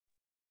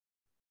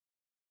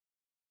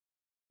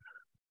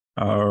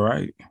All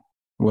right.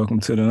 Welcome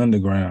to the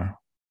underground,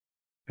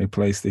 a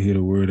place to hear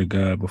the word of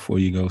God before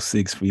you go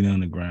 6 feet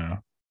underground,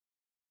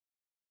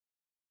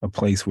 a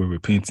place where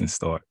repentance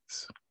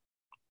starts.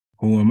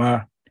 Who am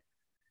I?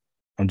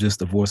 I'm just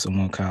the voice of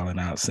one calling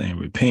out saying,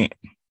 repent,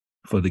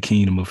 for the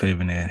kingdom of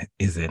heaven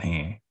is at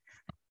hand.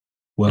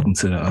 Welcome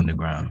to the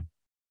underground.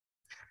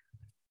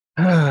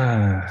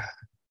 Here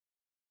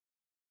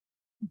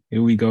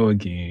we go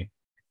again.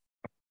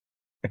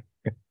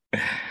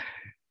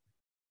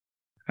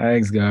 I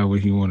asked God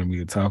what he wanted me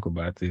to talk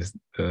about this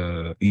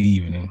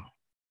evening,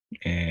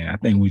 and I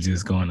think we're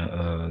just going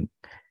to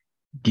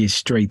get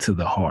straight to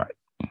the heart.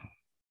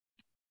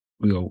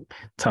 We'll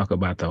talk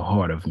about the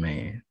heart of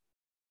man,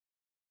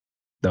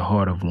 the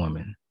heart of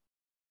woman,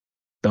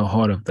 the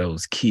heart of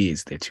those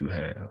kids that you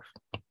have.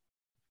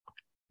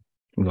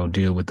 We're going to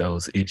deal with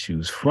those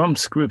issues from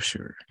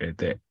scripture at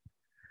that.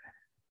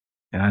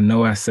 And I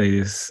know I say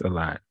this a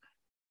lot.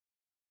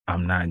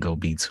 I'm not going to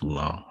be too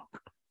long.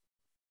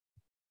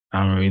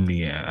 I'm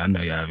really, I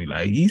know y'all be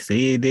like, he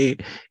said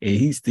that, and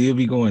he still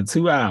be going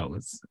 2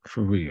 hours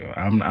for real.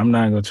 I'm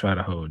not going to try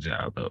to hold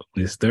y'all up.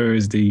 This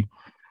Thursday,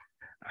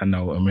 I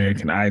know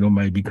American Idol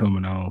may be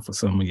coming on for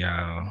some of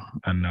y'all.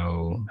 I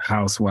know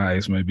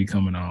Housewives may be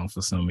coming on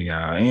for some of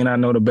y'all. And I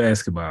know the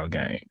basketball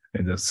game.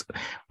 And just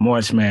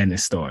March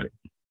Madness started.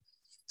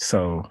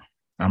 So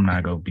I'm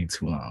not going to be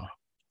too long.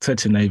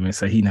 Touch a neighbor and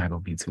say, he not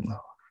going to be too long.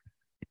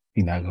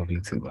 He not going to be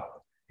too long.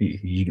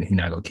 He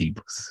not going to keep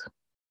us.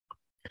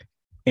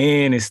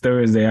 And it's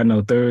Thursday. I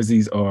know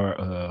Thursdays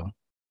are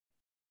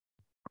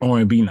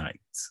R&B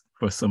nights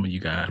for some of you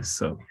guys.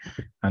 So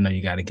I know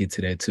you got to get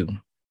to that too.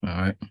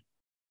 All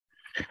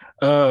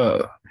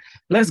right.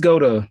 Let's go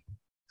to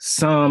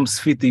Psalms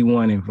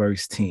 51 and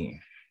verse 10.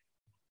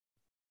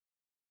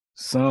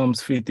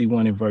 Psalms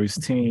 51 and verse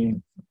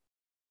 10.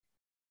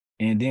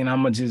 And then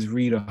I'm going to just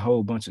read a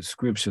whole bunch of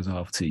scriptures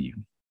off to you.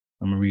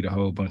 I'm going to read a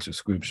whole bunch of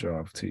scripture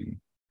off to you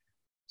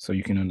so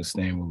you can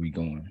understand where we're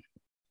going.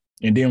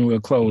 And then we'll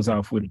close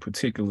off with a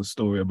particular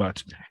story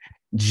about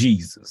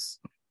Jesus.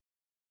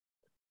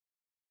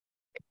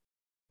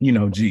 You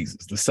know,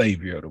 Jesus, the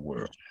savior of the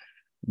world.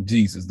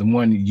 Jesus, the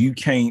one you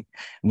can't,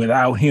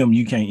 without him,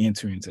 you can't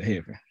enter into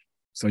heaven.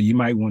 So you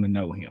might want to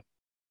know him.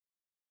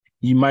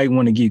 You might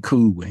want to get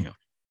cool with him.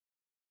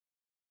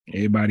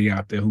 Everybody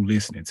out there who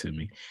listening to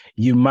me,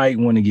 you might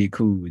want to get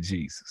cool with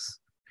Jesus.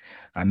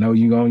 I know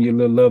you're on your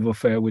little love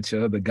affair with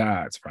your other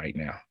gods right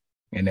now,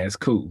 and that's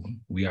cool.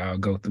 We all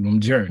go through them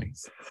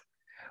journeys.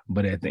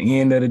 But at the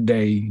end of the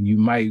day, you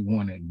might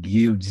want to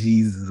give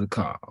Jesus a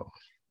call,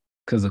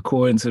 because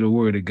according to the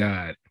word of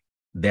God,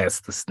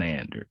 that's the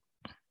standard.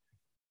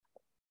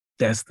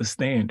 That's the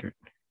standard.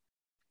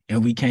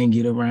 And we can't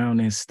get around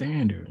that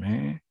standard,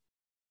 man.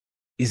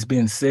 It's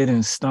been set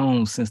in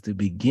stone since the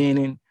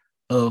beginning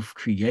of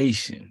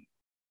creation.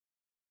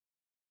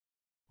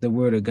 The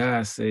word of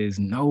God says,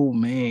 no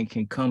man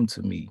can come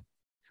to me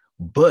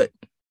but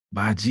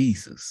by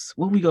Jesus.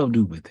 What we gonna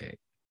do with that?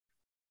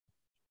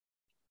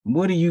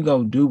 What are you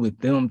gonna do with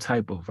them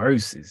type of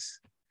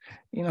verses?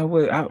 You know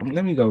what?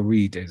 Let me go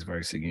read this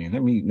verse again.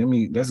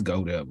 Let's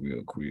go there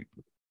real quick.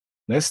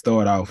 Let's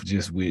start off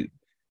just with,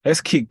 let's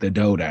kick the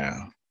dough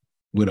down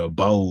with a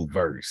bold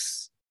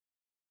verse.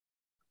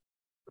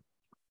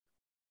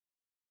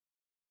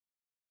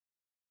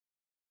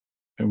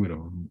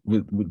 And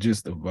with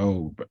just a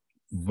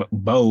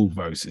bold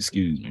verse,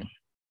 excuse me.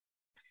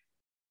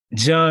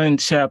 John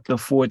chapter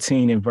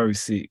 14 and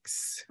verse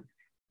 6.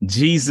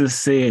 Jesus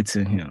said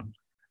to him,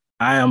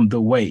 I am the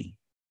way.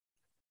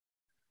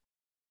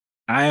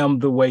 I am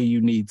the way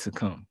you need to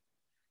come.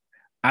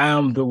 I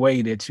am the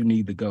way that you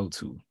need to go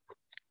to.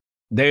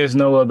 There's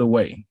no other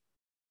way.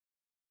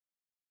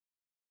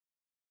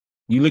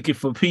 You looking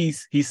for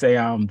peace? He say,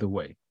 I'm the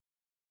way.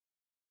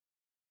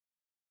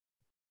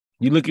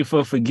 You looking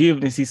for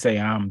forgiveness? He say,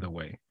 I'm the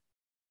way.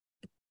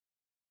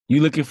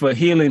 You looking for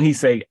healing? He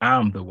say,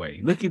 I'm the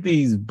way. Look at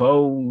these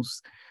bold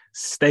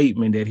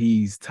statement that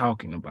he's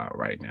talking about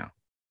right now.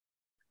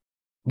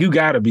 You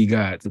got to be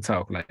God to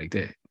talk like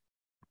that.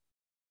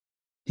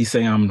 He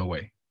say, I'm the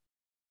way.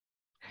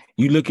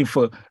 You looking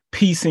for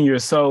peace in your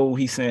soul?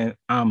 He saying,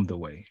 I'm the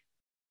way.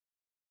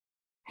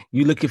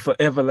 You looking for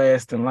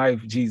everlasting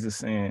life? Jesus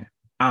saying,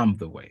 I'm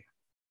the way.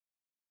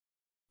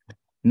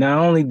 Not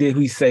only did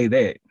he say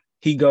that,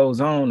 he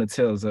goes on and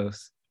tells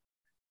us,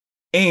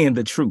 and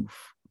the truth.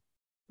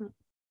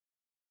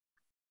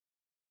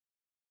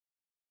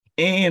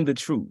 And the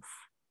truth.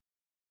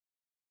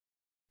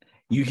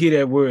 You hear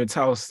that word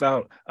tossed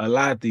out a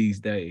lot these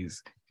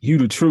days. You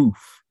the truth.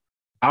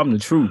 I'm the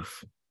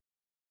truth.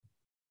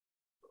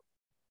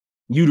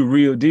 You the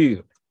real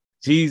deal.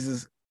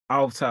 Jesus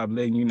off top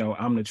letting you know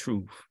I'm the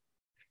truth.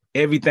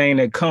 Everything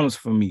that comes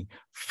from me,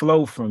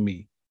 flow from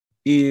me,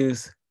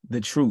 is the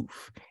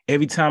truth.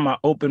 Every time I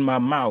open my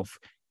mouth,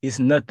 it's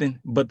nothing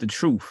but the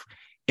truth.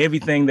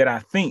 Everything that I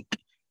think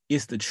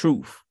is the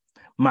truth.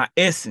 My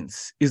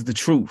essence is the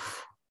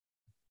truth.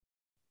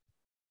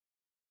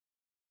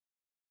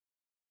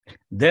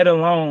 That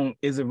alone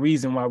is a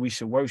reason why we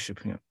should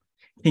worship him.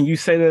 Can you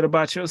say that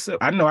about yourself?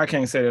 I know I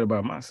can't say that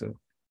about myself.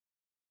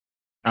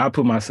 I'll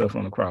put myself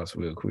on the cross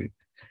real quick.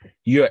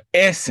 Your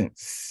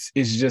essence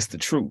is just the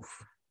truth.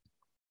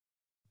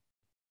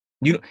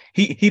 You know,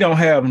 he don't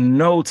have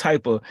no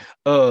type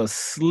of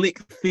slick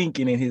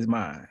thinking in his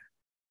mind.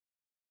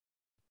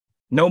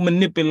 No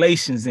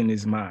manipulations in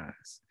his mind.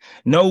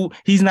 No,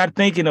 he's not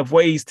thinking of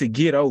ways to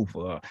get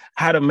over,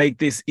 how to make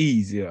this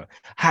easier,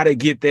 how to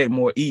get that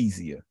more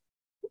easier.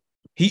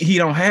 He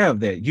don't have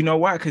that. You know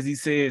why? Because he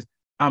says,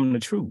 I'm the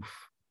truth.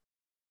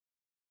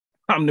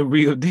 I'm the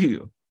real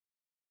deal.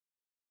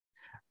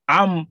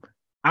 I'm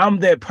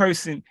that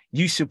person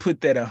you should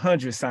put that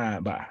 100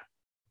 sign by.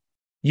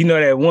 You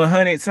know that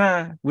 100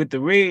 sign with the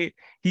red?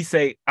 He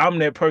say, I'm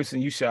that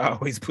person you should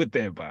always put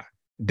that by.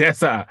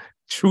 That's how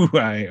true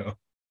I am.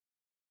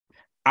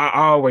 I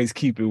always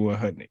keep it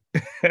 100.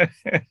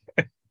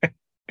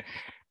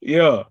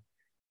 Yeah.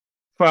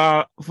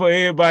 For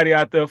everybody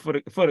out there, for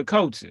the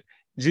culture,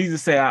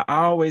 Jesus said, I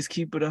always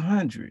keep it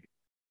 100.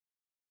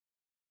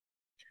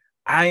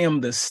 I am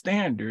the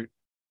standard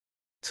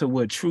to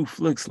what truth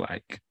looks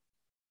like.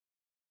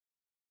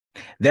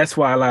 That's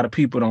why a lot of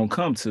people don't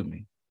come to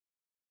me.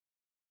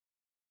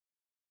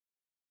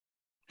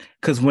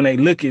 Because when they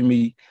look at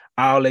me,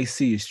 all they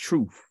see is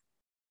truth.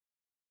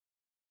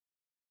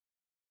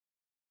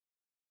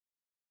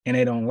 And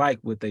they don't like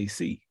what they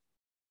see.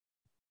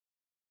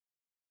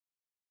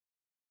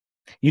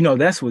 You know,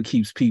 that's what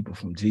keeps people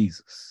from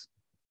Jesus.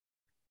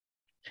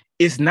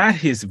 It's not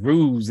his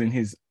rules and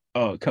his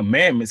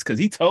commandments, because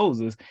he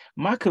tells us,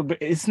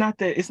 it's not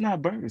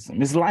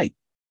burdensome, it's light.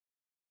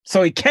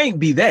 So it can't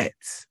be that.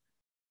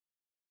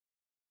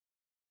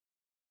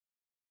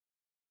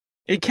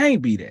 It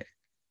can't be that.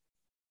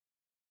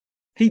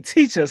 He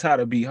teaches us how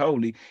to be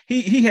holy.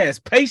 He has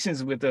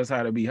patience with us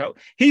how to be holy.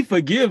 He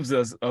forgives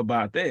us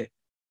about that.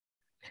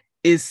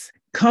 It's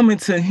coming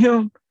to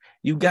him.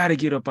 You got to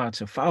get up out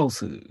your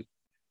falsehood.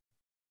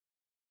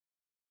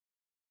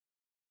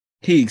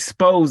 He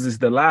exposes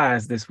the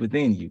lies that's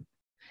within you.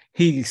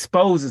 He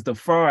exposes the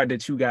fraud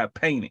that you got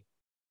painted.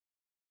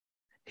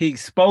 He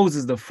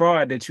exposes the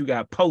fraud that you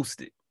got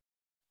posted.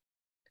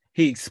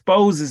 He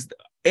exposes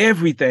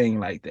everything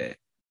like that.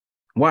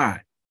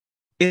 Why?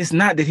 It's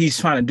not that he's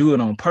trying to do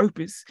it on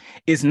purpose.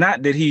 It's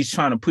not that he's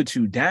trying to put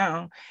you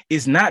down.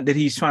 It's not that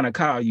he's trying to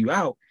call you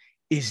out.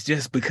 It's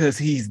just because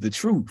he's the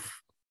truth.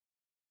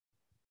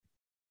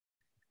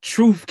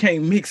 Truth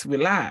can't mix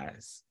with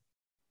lies.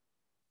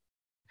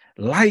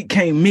 Light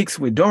can't mix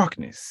with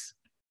darkness.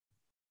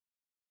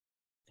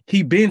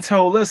 He been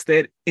told us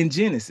that in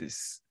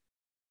Genesis.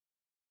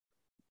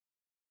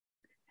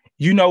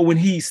 You know, when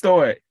he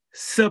started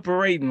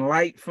separating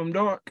light from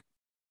dark,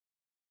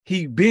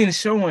 he been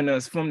showing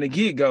us from the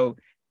get-go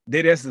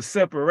that there's a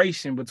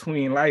separation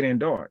between light and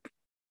dark.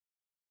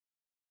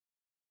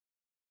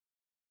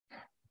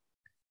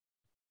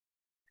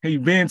 He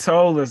been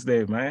told us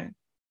that, man.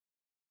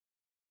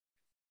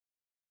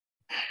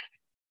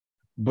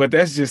 But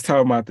that's just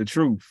talking about the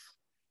truth.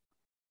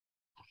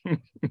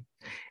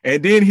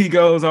 And then he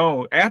goes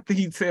on, after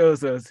he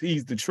tells us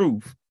he's the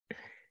truth,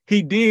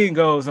 he then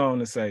goes on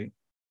to say,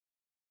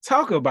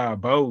 talk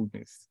about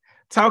boldness,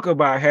 talk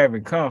about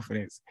having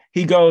confidence.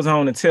 He goes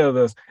on to tell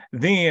us,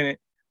 then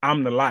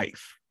I'm the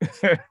life.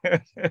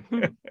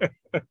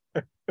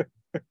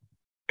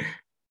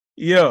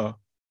 Yeah.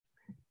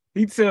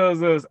 He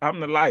tells us, I'm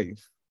the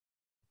life.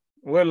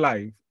 What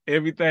life?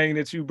 Everything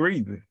that you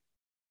breathing.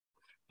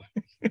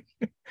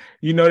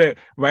 You know that,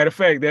 matter of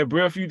fact, that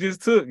breath you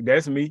just took,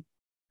 that's me.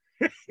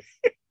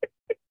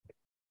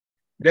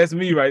 That's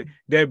me, right?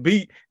 That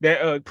beat,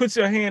 that put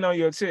your hand on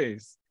your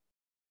chest.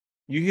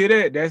 You hear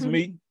that? That's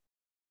me.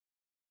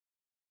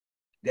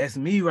 That's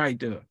me right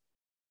there.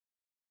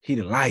 He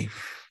the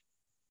life.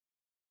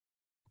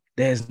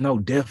 There's no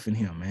death in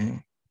him,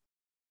 man.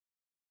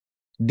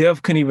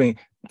 Death couldn't even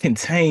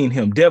contain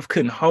him. Death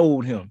couldn't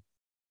hold him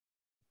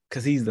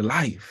because he's the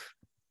life.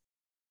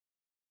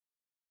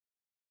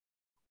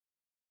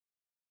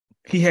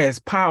 He has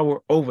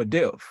power over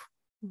death.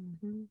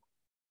 Mm-hmm.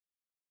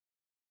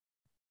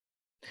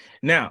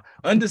 Now,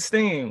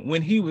 understand,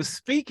 when he was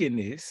speaking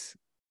this,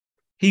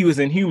 he was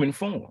in human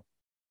form.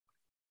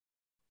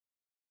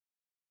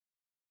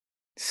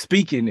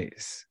 Speaking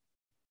this.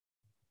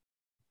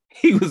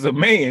 He was a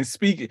man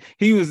speaking.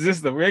 He was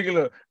just a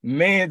regular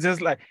man,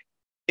 just like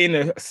in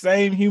the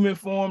same human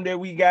form that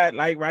we got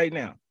like right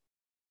now.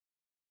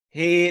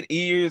 Head,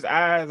 ears,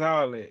 eyes,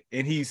 all that.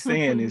 And he's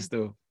saying this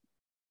stuff.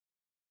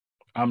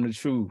 I'm the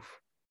truth.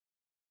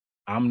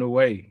 I'm the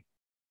way.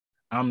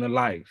 I'm the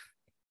life.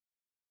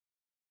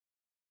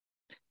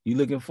 You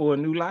looking for a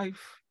new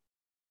life?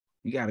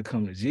 You got to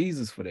come to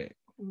Jesus for that.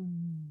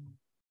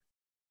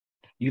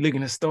 You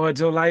looking to start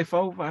your life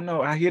over? I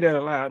know, I hear that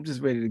a lot. I'm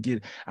just ready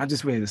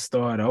to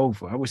start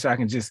over. I wish I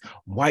can just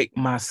wipe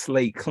my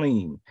slate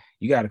clean.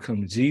 You got to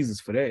come to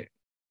Jesus for that.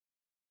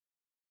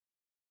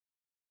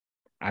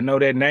 I know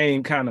that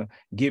name kind of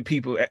get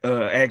people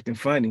acting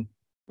funny.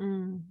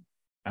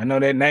 I know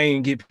that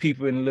name get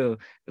people in a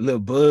little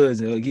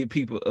buzz, or get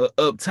people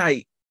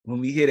uptight when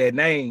we hear that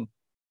name.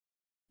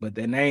 But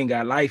that name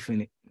got life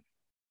in it.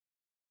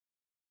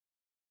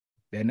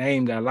 That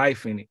name got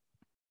life in it.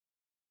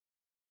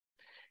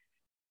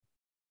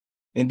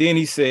 And then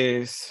he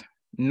says,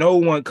 no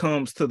one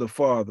comes to the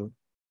Father.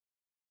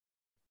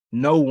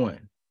 No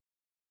one.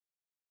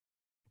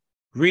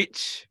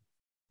 Rich,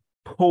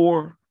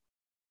 poor,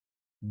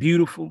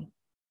 beautiful,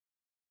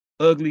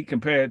 ugly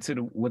compared to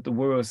what the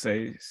world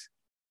says.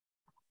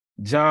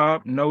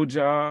 Job, no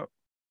job.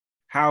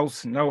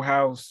 House, no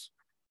house.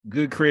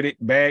 Good credit,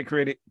 bad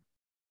credit.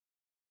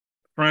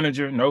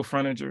 Furniture, no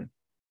furniture.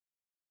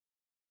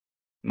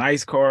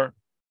 Nice car,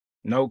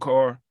 no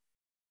car.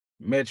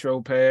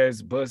 Metro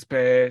pass, bus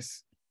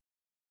pass.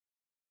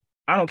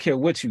 I don't care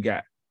what you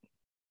got.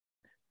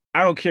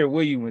 I don't care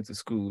where you went to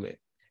school at.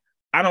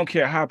 I don't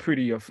care how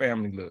pretty your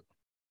family look.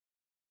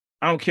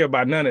 I don't care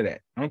about none of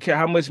that. I don't care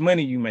how much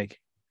money you make.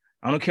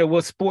 I don't care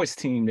what sports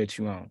team that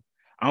you own.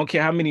 I don't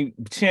care how many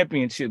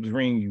championships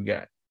ring you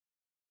got.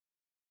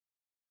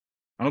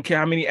 I don't care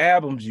how many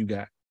albums you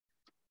got.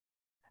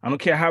 I don't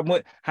care how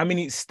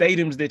many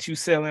stadiums that you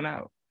selling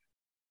out.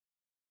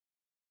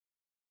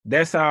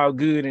 That's all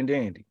good and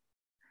dandy.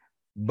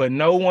 But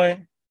no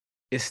one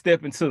is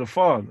stepping to the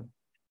Father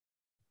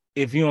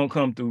if you don't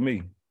come through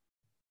me.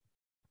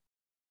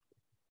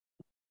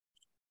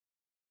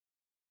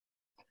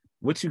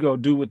 What you gonna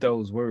do with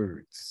those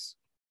words?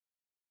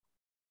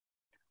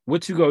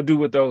 What you gonna do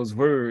with those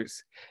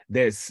words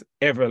that's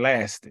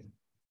everlasting?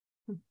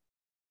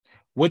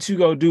 What you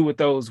gonna do with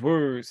those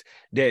words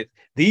that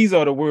these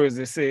are the words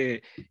that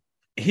said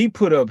he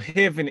put up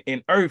heaven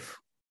and earth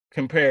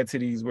compared to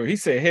these words. He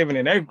said heaven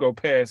and earth go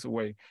pass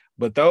away.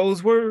 But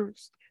those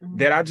words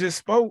that I just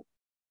spoke,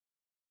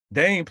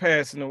 they ain't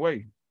passing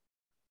away.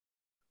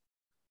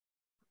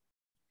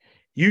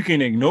 You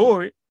can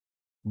ignore it,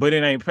 but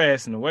it ain't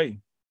passing away.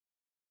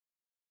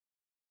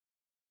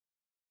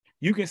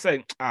 You can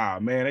say,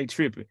 man, they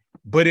tripping,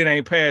 but it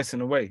ain't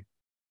passing away.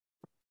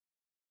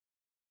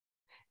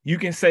 You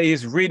can say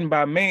it's written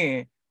by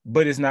man,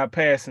 but it's not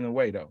passing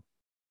away though.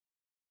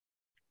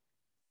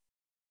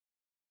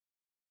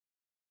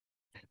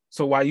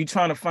 So while you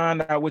trying to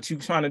find out what you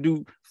trying to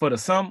do for the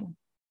summer,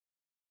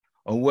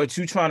 or what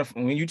you trying to,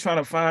 when you trying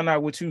to find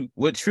out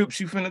what trips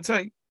you finna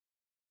take,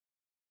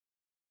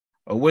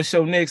 or what's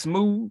your next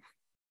move,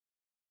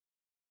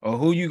 or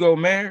who you go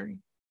marry,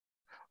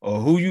 or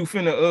who you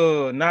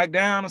finna knock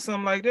down or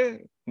something like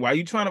that, while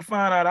you trying to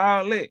find out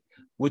all that,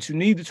 what you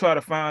need to try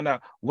to find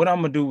out what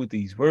I'm gonna do with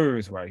these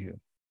words right here.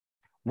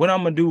 What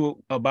I'm gonna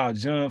do about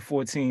John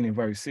 14 and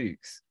verse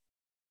 6.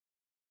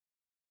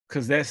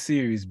 Because that's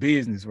serious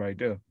business right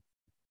there.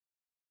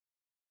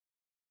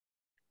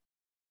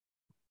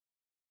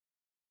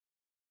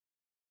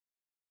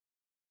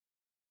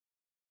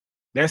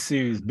 That's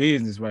serious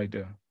business right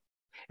there.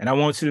 And I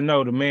want you to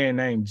know the man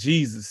named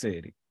Jesus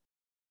said it.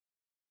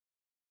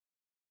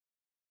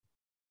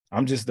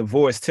 I'm just the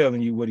voice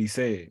telling you what he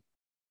said.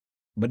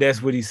 But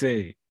that's what he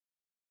said.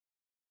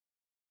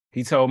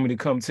 He told me to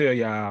come tell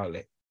y'all all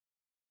that.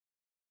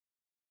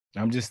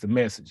 I'm just the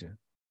messenger.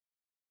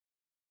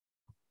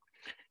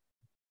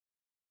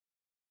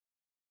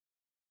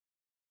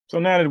 So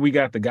now that we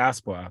got the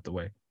gospel out the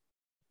way,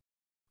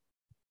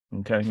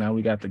 okay, now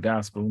we got the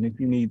gospel. And if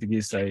you need to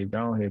get saved,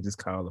 go ahead, just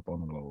call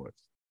upon the Lord.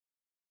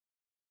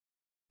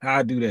 How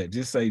I do that?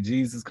 Just say,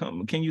 Jesus,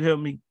 come. Can you help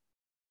me?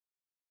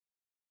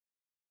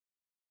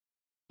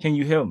 Can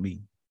you help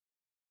me?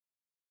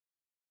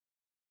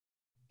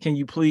 Can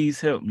you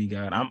please help me,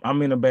 God?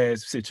 I'm in a bad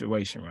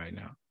situation right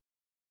now.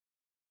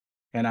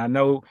 And I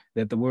know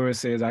that the word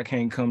says I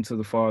can't come to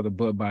the Father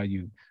but by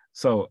you.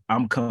 So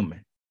I'm coming.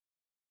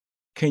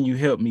 Can you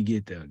help me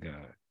get there,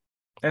 God?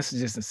 That's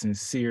just a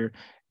sincere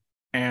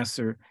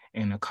answer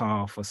and a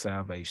call for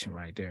salvation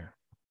right there.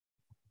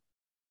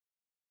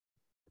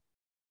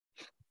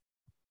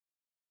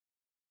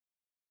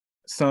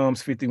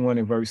 Psalms 51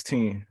 and verse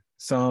 10.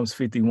 Psalms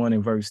 51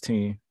 and verse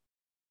 10.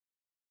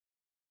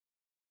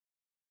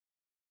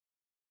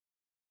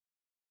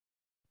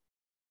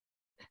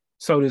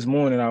 So this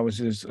morning I was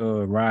just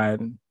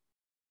riding,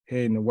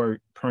 heading to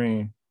work,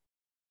 praying,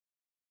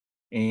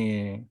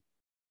 and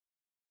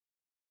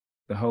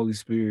the Holy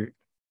Spirit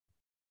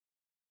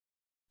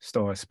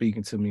started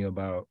speaking to me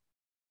about,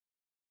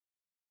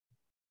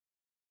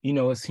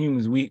 as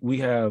humans, we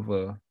have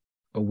a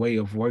way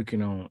of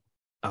working on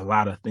a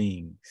lot of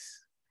things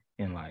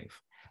in life.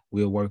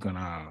 We'll work on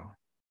our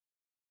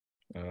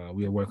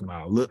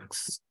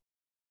looks.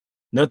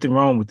 Nothing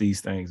wrong with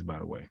these things, by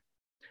the way.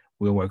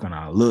 We'll work on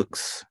our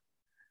looks.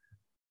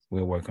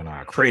 We'll work on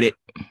our credit.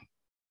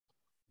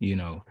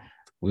 We'll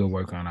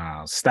work on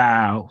our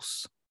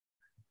styles.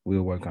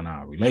 We'll work on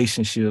our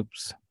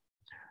relationships.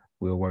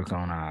 We'll work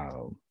on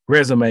our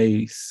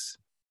resumes.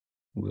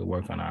 We'll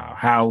work on our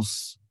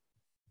house.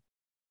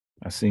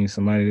 I seen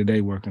somebody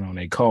today working on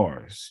their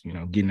cars,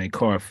 getting their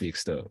car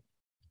fixed up.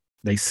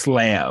 They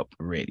slab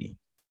ready.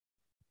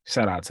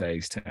 Shout out to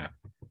H-Town.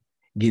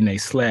 Getting a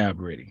slab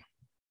ready.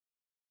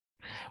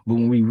 But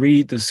when we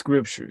read the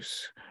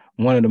scriptures,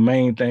 one of the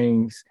main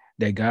things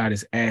that God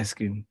is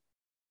asking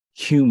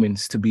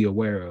humans to be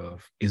aware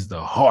of is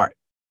the heart.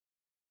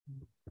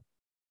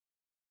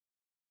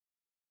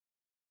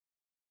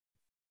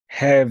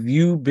 Have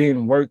you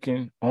been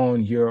working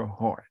on your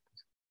heart?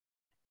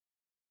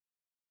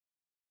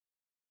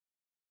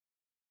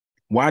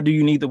 Why do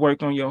you need to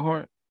work on your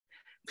heart?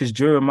 Because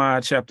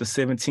Jeremiah chapter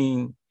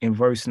 17 and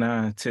verse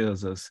 9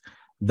 tells us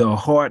the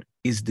heart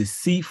is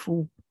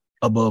deceitful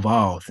above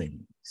all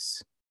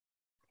things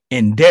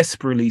and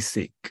desperately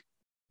sick.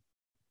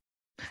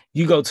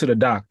 You go to the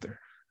doctor,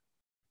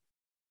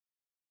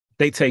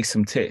 they take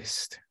some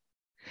tests.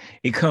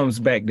 It comes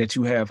back that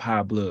you have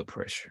high blood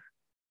pressure,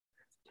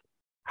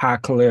 high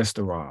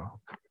cholesterol,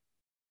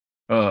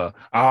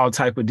 all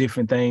type of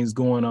different things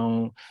going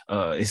on.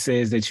 It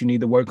says that you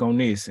need to work on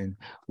this and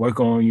work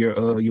on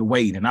your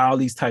weight and all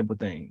these type of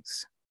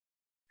things.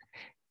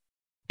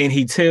 And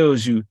he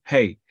tells you,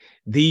 hey,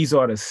 these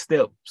are the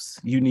steps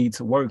you need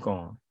to work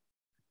on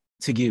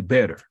to get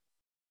better.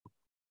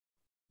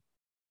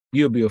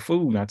 You'll be a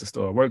fool not to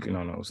start working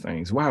on those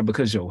things. Why?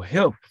 Because your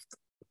health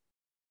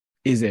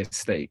is at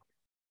stake.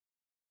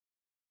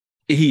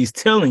 He's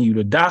telling you,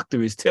 the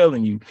doctor is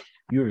telling you,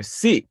 you're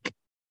sick.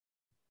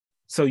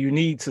 So you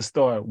need to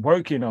start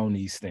working on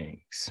these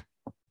things.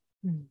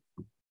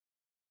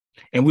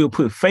 And we'll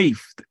put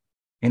faith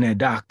in that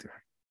doctor.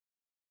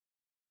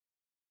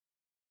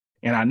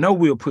 And I know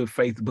we'll put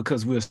faith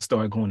because we'll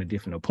start going to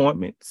different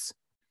appointments.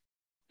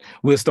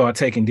 We'll start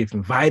taking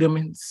different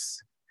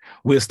vitamins.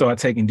 We'll start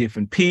taking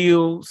different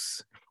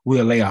pills.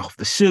 We'll lay off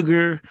the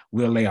sugar.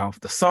 We'll lay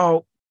off the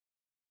salt.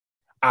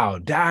 Our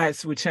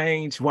diets will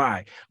change.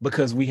 Why?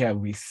 Because we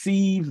have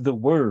received the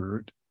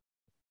word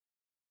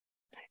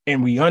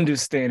and we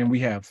understand and we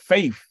have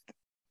faith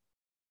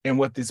in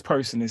what this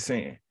person is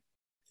saying.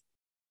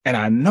 And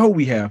I know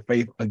we have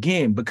faith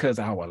again because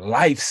our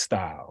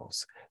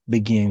lifestyles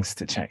begins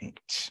to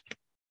change.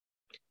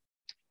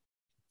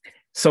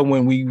 So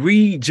when we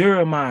read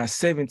Jeremiah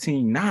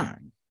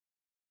 17:9,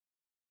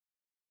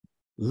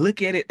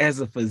 look at it as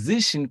a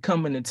physician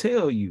coming to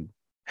tell you,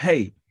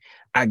 hey,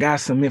 I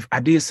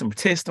did some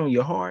tests on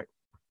your heart.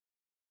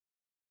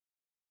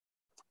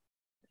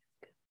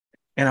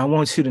 And I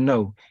want you to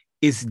know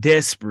it's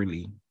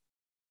desperately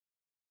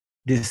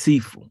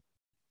deceitful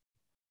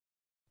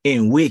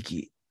and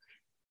wicked.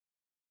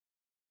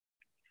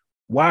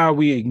 Why are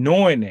we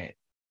ignoring that?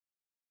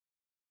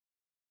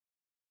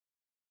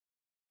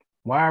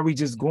 Why are we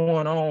just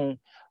going on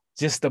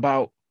just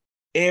about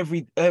we're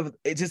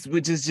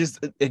just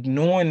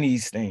ignoring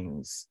these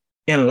things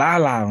in La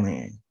La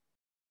Land?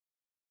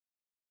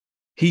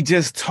 He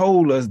just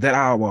told us that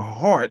our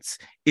hearts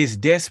is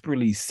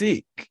desperately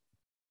sick.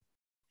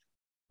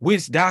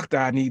 Which doctor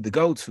I need to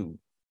go to?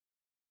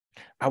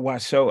 I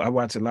watch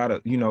a lot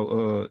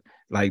of,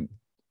 like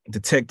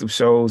detective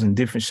shows and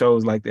different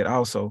shows like that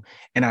also.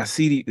 And I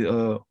see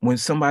when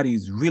somebody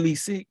is really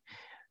sick,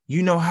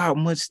 you know how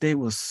much they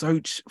will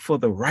search for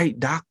the right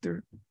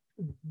doctor?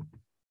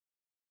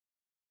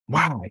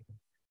 Why?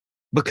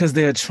 Because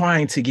they're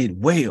trying to get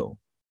well.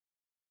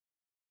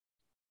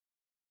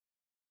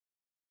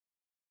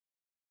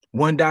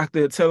 One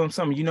doctor will tell them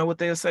something, you know what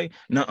they'll say?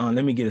 Nuh-uh,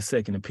 let me get a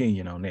second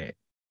opinion on that.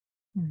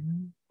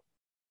 Mm-hmm.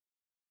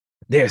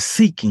 They're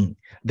seeking,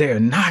 they're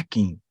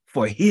knocking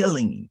for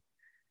healing.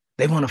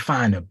 They want to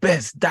find the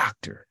best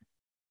doctor.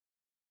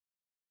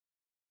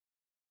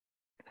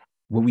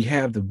 Well, we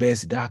have the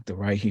best doctor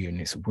right here in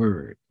this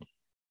word.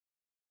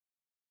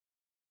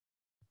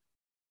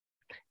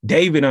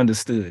 David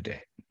understood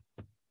that.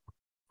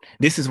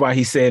 This is why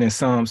he said in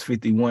Psalms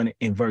 51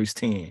 in verse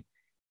 10,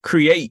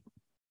 create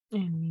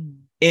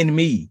in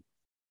me.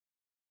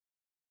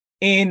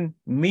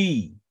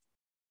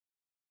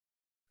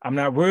 I'm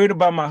not worried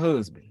about my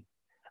husband.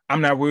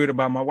 I'm not worried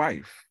about my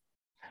wife.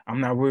 I'm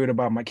not worried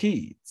about my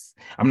kids.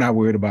 I'm not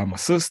worried about my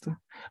sister.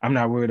 I'm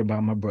not worried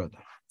about my brother.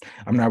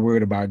 I'm not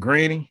worried about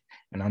granny,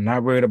 and I'm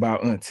not worried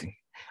about auntie.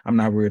 I'm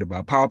not worried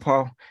about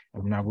pawpaw.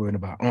 I'm not worried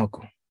about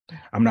uncle.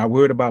 I'm not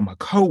worried about my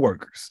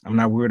coworkers. I'm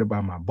not worried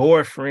about my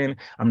boyfriend.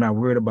 I'm not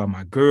worried about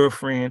my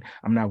girlfriend.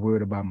 I'm not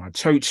worried about my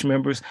church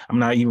members. I'm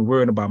not even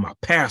worried about my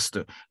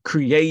pastor.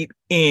 Create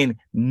in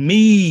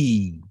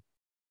me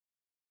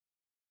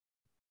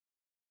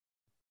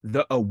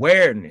the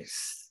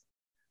awareness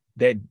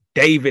that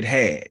David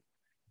had.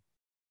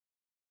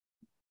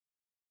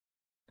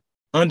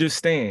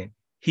 Understand,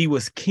 he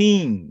was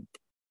king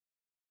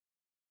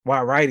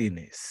while writing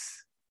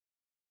this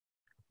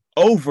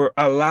over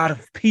a lot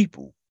of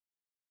people.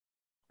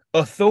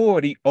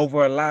 Authority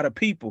over a lot of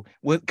people.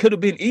 What could have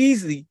been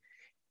easy,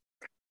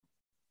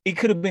 it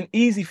could have been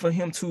easy for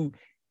him to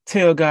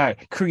tell God,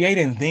 create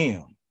in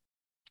them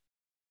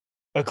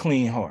a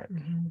clean heart.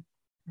 Mm-hmm.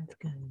 That's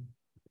good.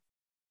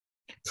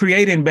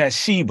 Create in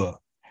Bathsheba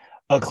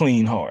a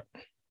clean heart.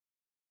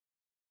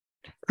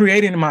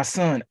 Creating my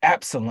son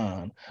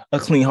Absalom a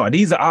clean heart.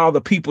 These are all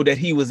the people that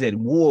he was at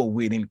war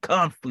with, in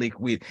conflict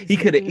with. He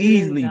could have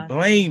easily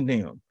blamed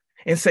them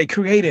and say,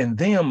 create in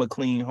them a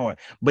clean heart.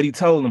 But he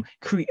told them,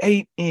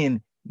 create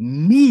in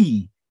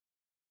me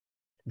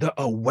the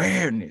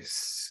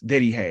awareness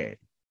that he had.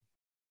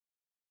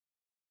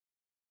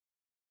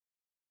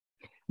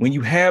 When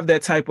you have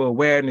that type of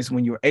awareness,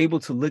 when you're able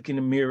to look in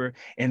the mirror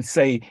and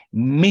say,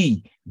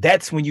 me,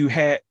 that's when you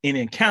had an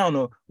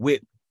encounter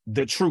with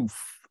the truth.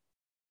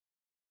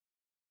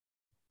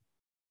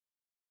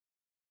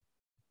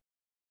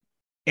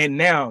 And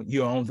now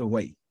you're on the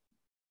way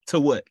to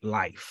what?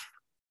 Life.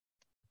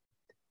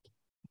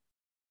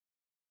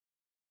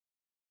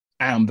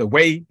 I am the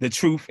way, the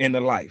truth, and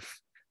the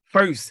life.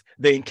 First,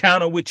 the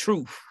encounter with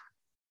truth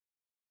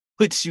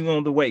puts you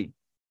on the way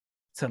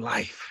to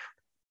life.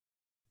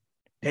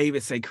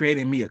 David said,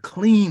 creating me a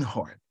clean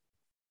heart.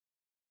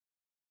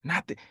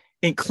 Not the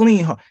in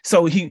clean heart.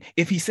 So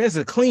if he says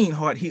a clean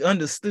heart, he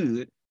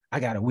understood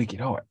I got a wicked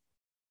heart.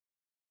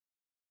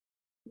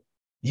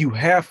 You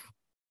have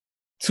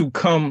to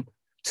come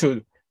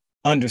to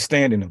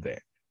understanding of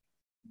that.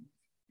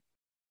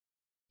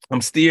 I'm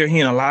still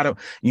hearing a lot of,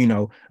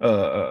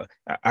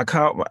 I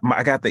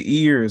got the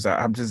ears.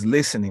 I'm just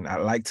listening. I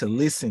like to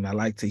listen. I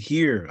like to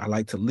hear. I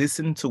like to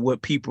listen to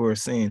what people are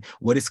saying,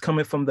 what is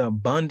coming from the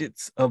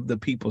abundance of the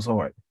people's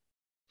heart.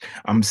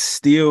 I'm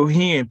still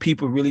hearing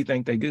people really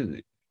think they're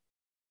good.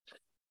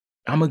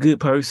 I'm a good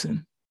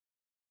person.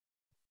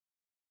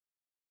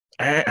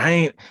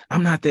 I'm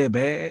not that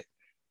bad.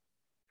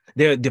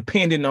 They're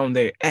depending on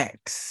their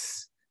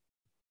acts.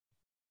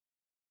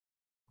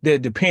 They're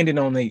dependent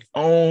on their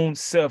own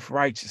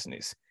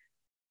self-righteousness,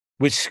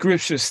 which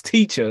scriptures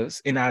teach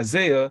us in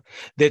Isaiah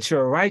that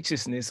your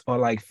righteousness are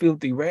like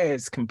filthy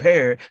rags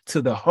compared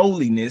to the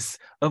holiness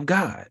of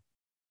God.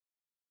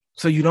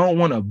 So you don't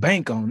want to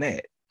bank on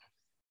that.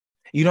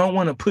 You don't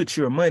want to put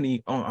your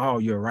money on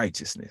all your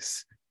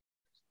righteousness.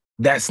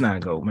 That's not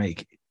going to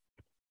make it.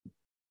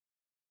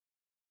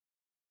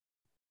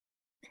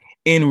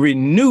 And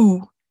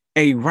renew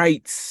a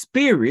right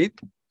spirit.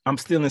 I'm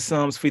still in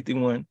Psalms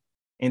 51:10.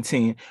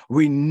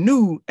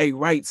 Renew a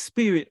right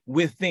spirit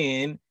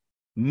within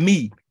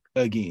me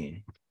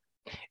again.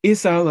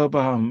 It's all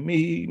about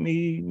me,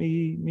 me,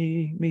 me,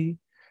 me, me.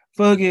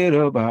 Forget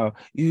about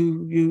you.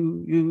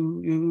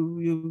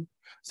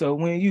 So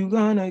when you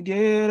gonna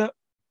get up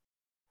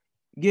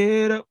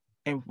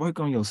and work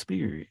on your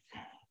spirit.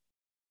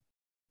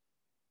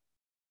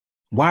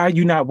 Why are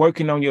you not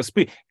working on your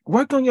spirit?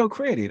 Work on your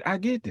credit. I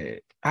get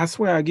that. I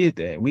swear I get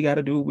that. We got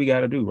to do what we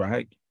got to do,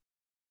 right?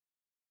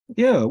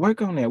 Yeah,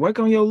 work on that. Work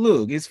on your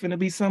look. It's finna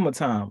be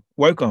summertime.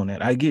 Work on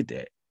that. I get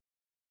that.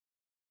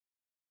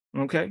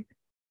 Okay.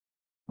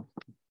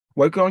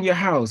 Work on your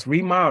house.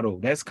 Remodel.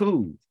 That's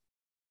cool.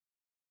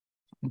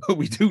 But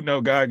we do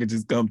know God can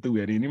just come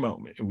through at any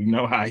moment. And we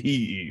know how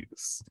he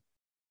is.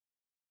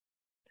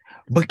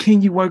 But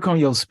can you work on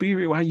your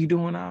spirit while you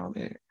doing all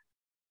that?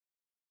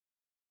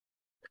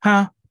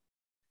 Huh?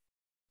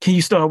 Can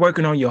you start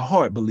working on your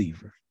heart,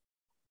 believer?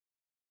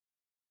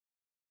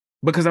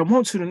 Because I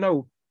want you to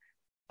know,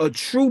 a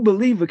true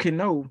believer can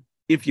know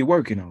if you're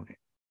working on it.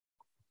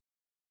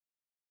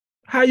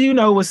 How you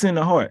know what's in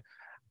the heart?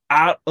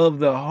 Out of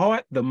the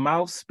heart, the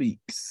mouth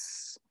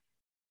speaks.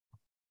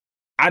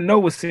 I know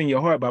what's in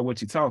your heart by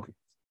what you're talking,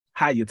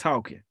 how you're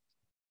talking.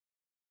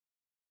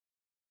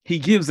 He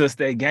gives us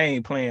that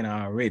game plan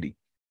already.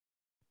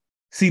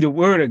 See, the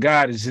word of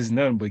God is just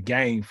nothing but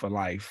game for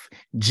life.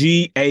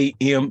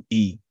 GAME.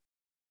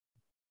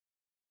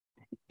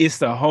 It's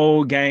the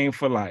whole game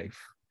for life.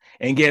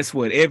 And guess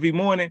what? Every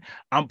morning,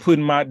 I'm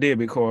putting my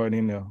debit card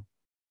in there.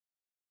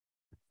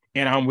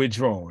 And I'm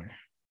withdrawing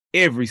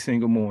every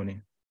single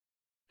morning.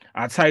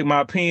 I type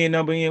my PIN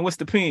number in. What's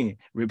the PIN?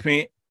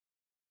 Repent.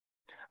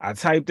 I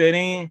type that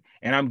in,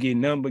 and I'm getting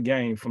number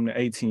game from the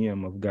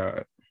ATM of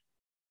God.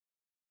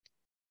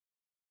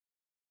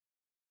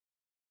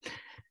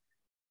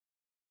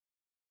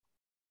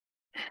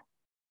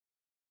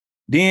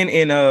 Then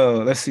in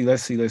let's see.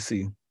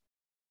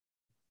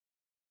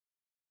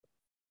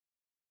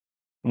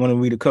 I want to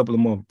read a couple of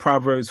more.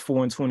 Proverbs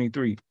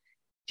 4:23.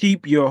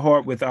 Keep your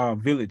heart with our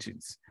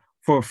villages,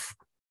 for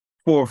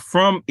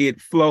from it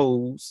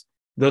flows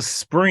the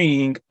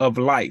spring of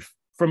life.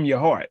 From your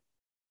heart.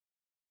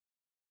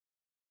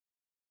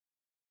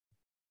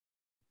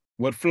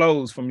 What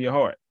flows from your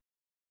heart?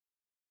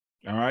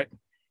 All right.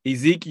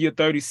 Ezekiel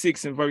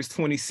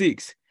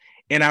 36:26.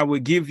 And I will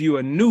give you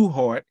a new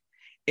heart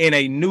and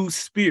a new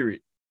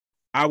spirit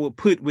I will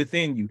put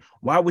within you.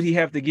 Why would he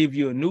have to give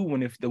you a new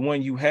one if the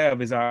one you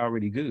have is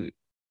already good?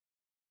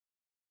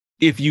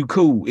 If you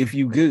cool, if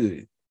you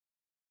good.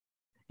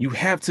 You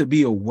have to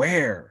be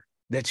aware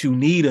that you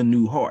need a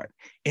new heart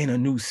and a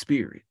new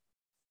spirit.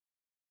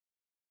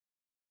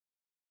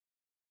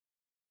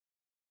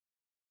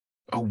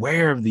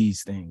 Aware of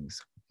these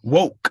things.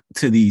 Woke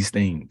to these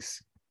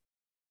things.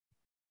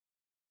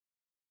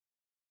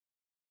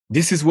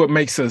 This is what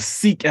makes us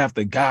seek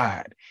after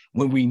God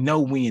when we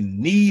know we're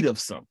in need of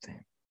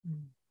something.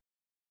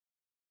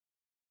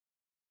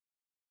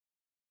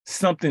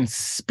 Something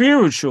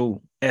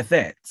spiritual at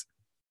that.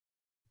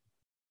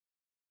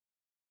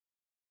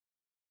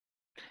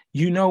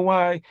 You know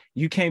why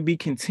you can't be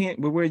content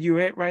with where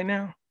you're at right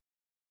now?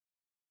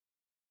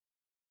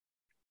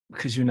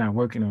 Because you're not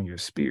working on your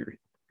spirit.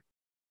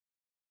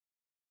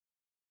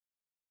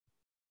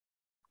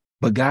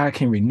 But God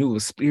can renew a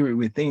spirit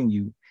within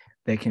you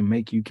that can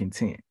make you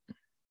content,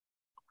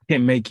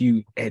 can make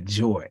you at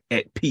joy,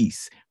 at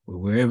peace with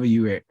wherever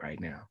you're at right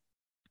now.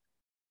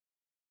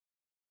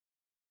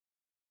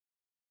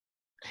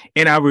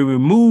 And I will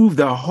remove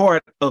the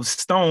heart of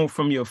stone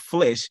from your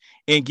flesh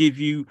and give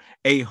you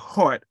a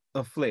heart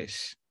of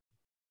flesh.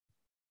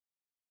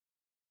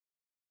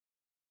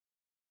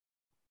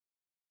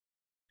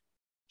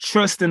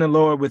 Trust in the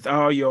Lord with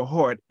all your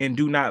heart and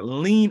do not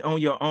lean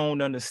on your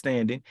own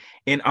understanding.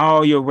 In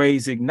all your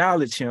ways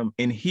acknowledge him,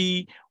 and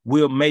he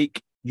will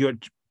make your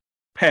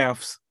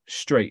paths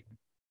straight.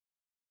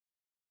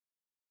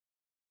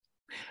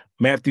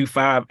 Matthew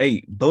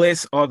 5:8.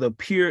 Blessed are the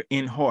pure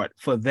in heart,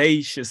 for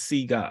they shall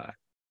see God.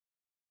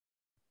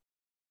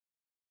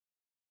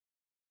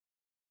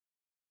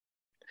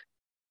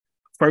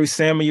 1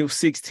 Samuel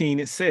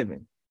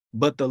 16:7.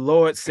 But the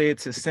Lord said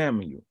to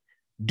Samuel,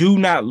 do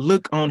not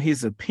look on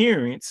his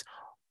appearance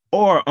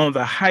or on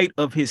the height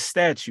of his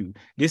statue.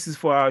 This is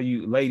for all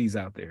you ladies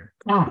out there.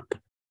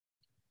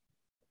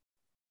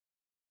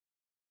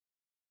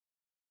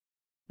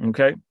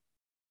 Okay.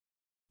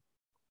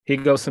 Here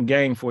goes some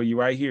game for you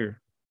right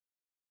here.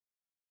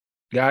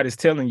 God is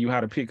telling you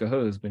how to pick a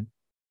husband.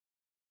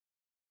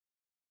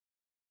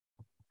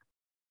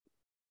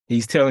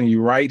 He's telling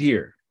you right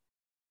here.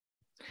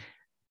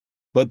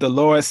 But the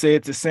Lord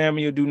said to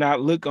Samuel, do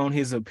not look on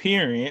his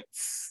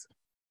appearance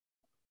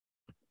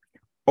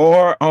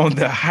or on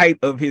the height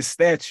of his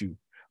statue,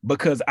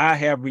 because I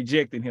have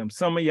rejected him.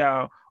 Some of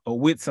y'all are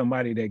with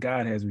somebody that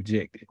God has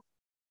rejected.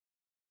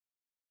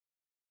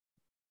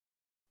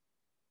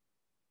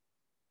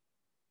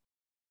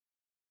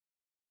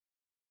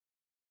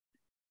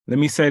 Let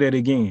me say that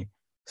again.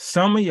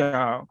 Some of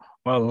y'all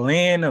are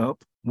laying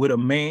up with a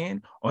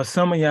man, or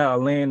some of y'all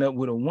are laying up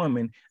with a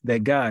woman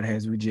that God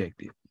has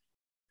rejected.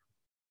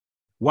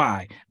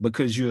 Why?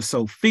 Because you're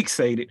so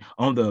fixated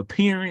on the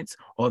appearance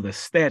or the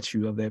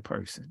statue of that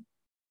person.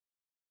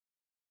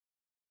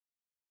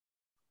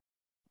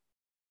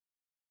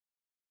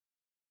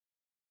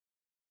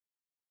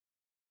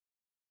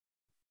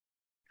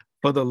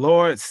 For the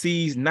Lord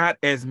sees not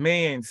as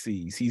man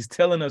sees. He's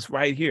telling us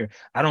right here,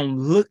 I don't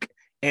look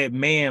at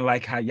man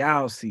like how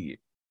y'all see it.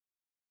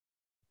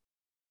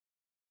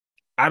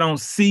 I don't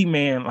see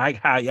man like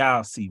how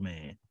y'all see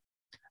man.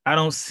 I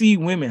don't see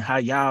women how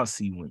y'all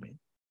see women.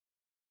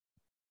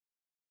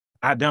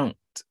 I don't.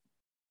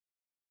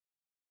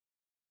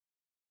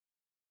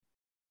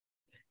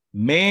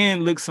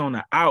 Man looks on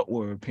the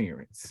outward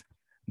appearance.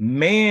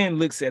 Man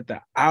looks at the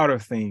outer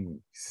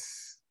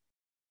things.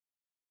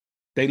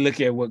 They look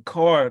at what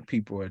car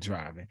people are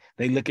driving.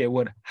 They look at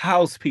what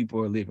house people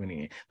are living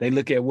in. They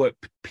look at what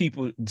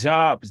people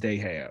jobs they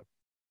have,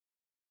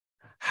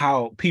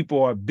 how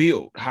people are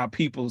built, how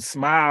people's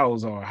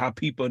smiles are, how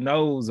people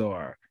nose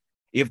are,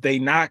 if they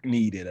knock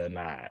needed or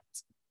not.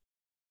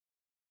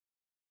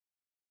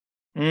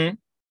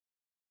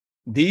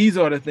 These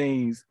are the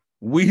things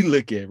we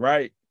look at,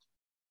 right?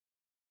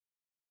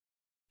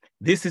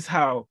 This is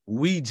how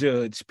we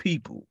judge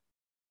people.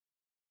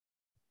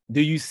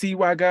 Do you see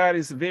why God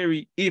is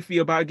very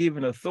iffy about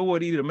giving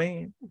authority to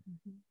man?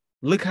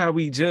 Look how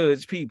we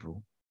judge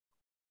people.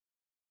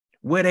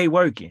 Where they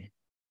working?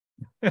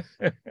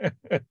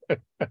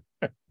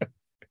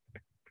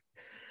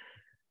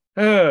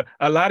 A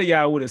lot of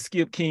y'all would have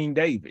skipped King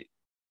David.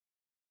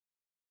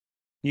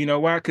 You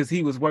know why? Because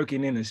he was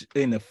working in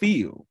the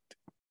field.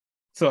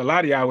 So a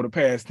lot of y'all would have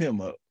passed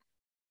him up.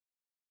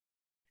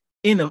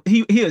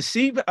 He a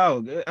sheep?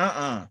 Oh,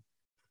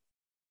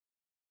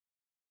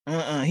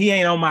 he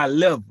ain't on my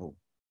level.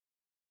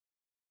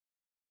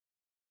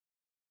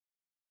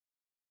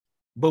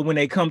 But when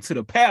they come to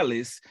the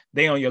palace,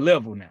 they on your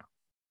level now.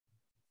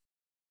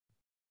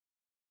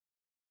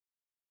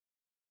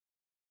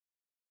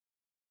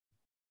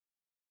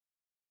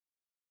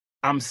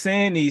 I'm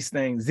saying these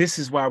things. This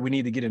is why we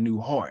need to get a new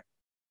heart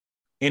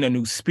and a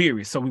new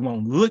spirit, so we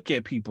won't look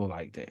at people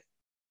like that.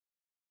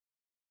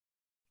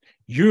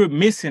 You're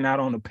missing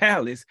out on the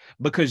palace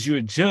because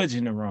you're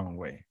judging the wrong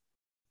way.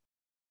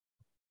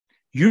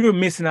 You're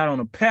missing out on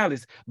the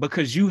palace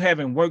because you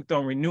haven't worked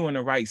on renewing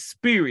the right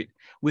spirit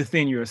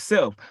within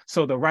yourself.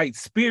 So the right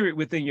spirit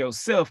within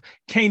yourself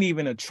can't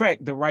even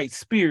attract the right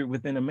spirit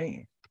within a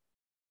man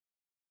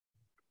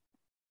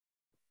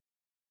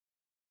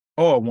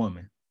or a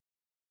woman.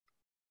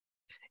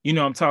 You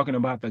know, I'm talking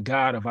about the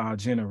God of our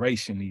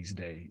generation these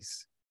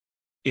days.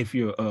 If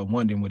you're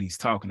wondering what he's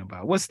talking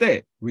about, what's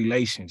that?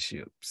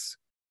 Relationships.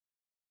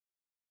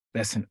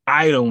 That's an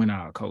idol in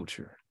our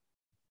culture.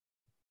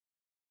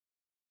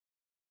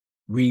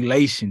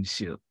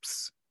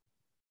 Relationships.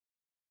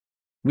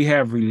 We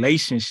have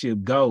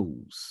relationship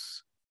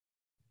goals.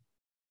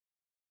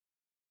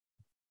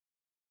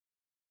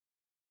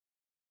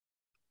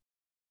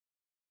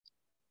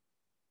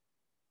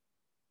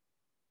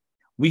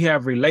 We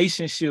have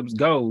relationships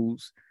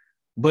goals,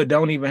 but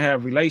don't even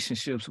have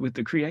relationships with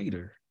the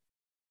Creator.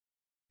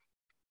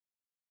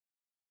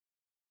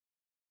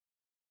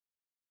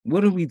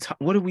 What are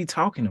we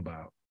talking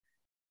about?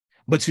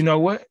 But you know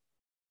what?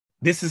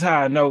 This is how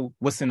I know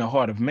what's in the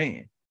heart of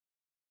man,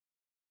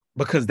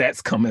 because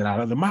that's coming out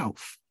of the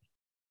mouth.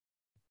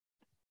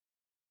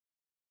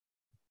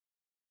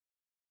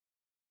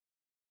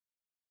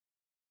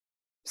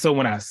 So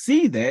when I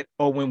see that,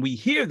 or when we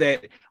hear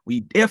that,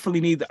 we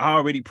definitely need to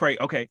already pray.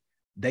 Okay,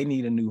 they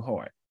need a new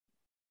heart.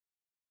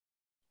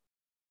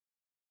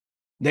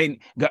 They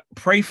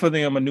pray for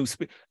them a new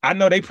spirit. I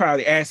know they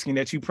probably asking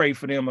that you pray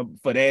for them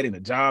for that in a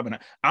job, and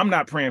I'm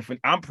not praying for.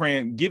 I'm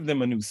praying give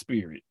them a new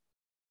spirit,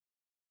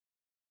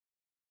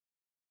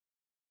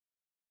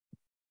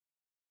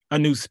 a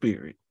new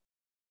spirit.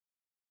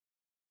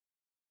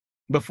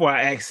 Before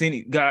I ask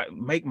any God,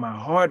 make my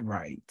heart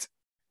right.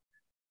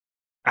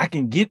 I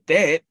can get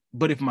that,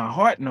 but if my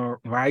heart not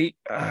right,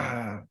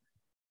 I'm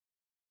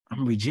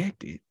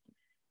rejected.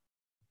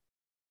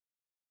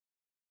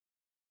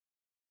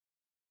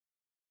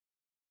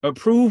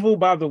 Approval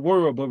by the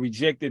world, but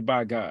rejected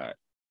by God.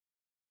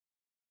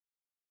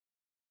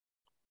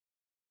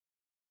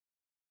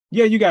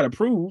 Yeah, you got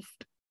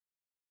approved.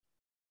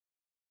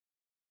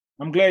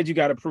 I'm glad you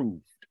got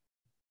approved.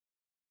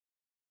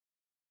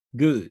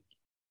 Good,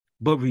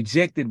 but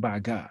rejected by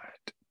God.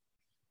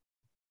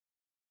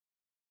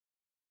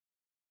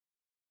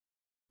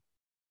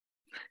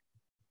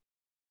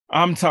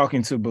 I'm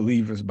talking to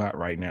believers about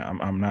right now.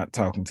 I'm not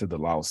talking to the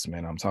lost,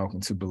 man. I'm talking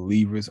to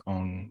believers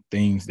on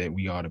things that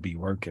we ought to be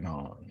working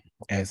on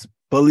as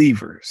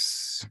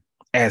believers,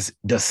 as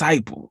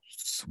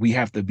disciples. We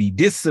have to be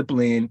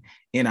disciplined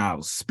in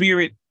our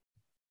spirit,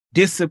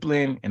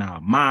 discipline in our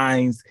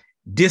minds,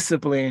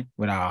 discipline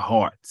with our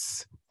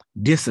hearts,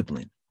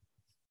 discipline.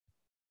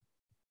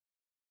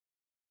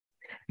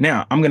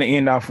 Now, I'm going to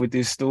end off with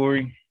this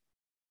story.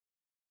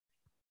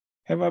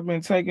 Have I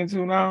been taking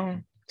too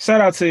long? Shout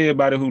out to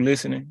everybody who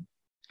listening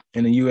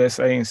in the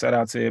USA, and shout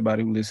out to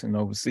everybody who listening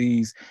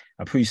overseas.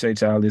 I appreciate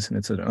y'all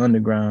listening to the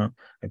Underground,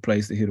 a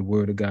place to hear the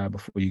word of God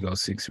before you go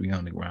 6 feet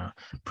underground.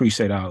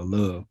 Appreciate all the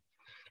love.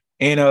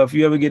 And if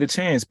you ever get a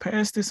chance,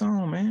 pass this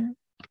on, man.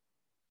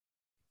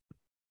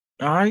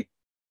 All right?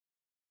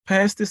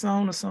 Pass this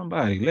on to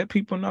somebody. Let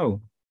people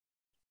know.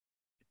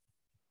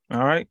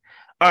 All right?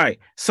 All right.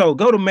 So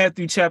go to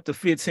Matthew chapter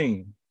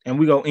 15, and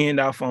we're going to end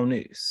off on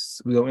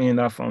this.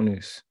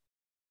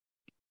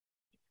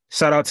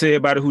 Shout out to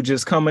everybody who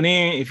just coming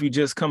in. If you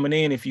just coming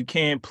in, if you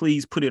can,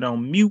 please put it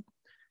on mute.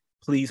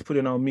 Please put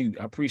it on mute.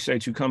 I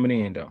appreciate you coming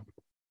in, though.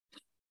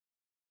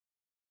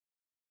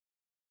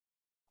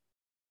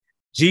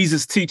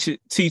 Jesus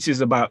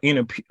teaches about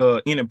inner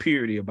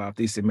purity about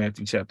this in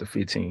Matthew chapter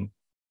 15.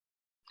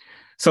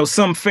 So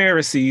some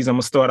Pharisees, I'm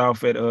going to start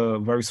off at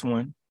verse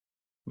 1.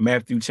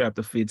 Matthew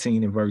chapter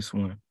 15 and verse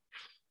 1.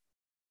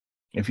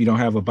 If you don't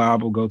have a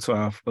Bible, go to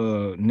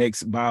our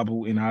next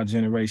Bible in our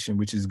generation,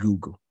 which is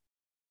Google.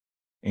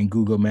 And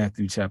Google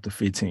Matthew chapter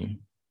 15.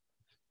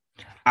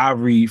 I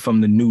read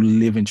from the New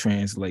Living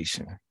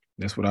Translation.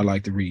 That's what I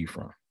like to read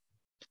from.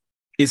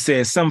 It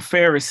says, some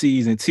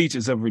Pharisees and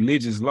teachers of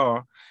religious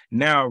law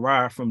now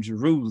arrived from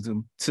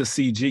Jerusalem to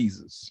see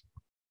Jesus.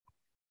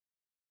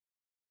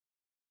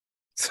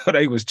 So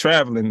they was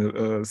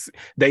traveling.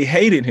 They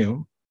hated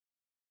him.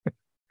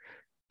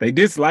 They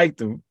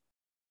disliked him.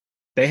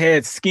 They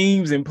had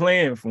schemes and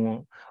plans for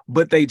him,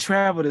 but they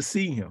traveled to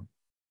see him.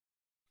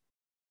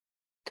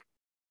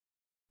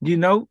 You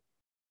know,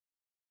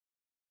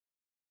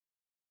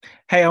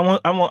 hey, I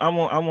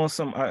want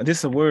some. This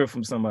is a word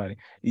from somebody.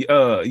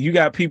 You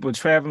got people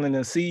traveling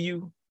to see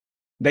you.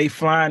 They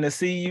flying to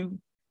see you,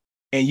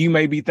 and you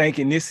may be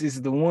thinking this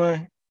is the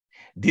one.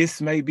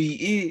 This may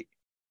be it.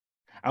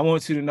 I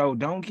want you to know,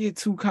 don't get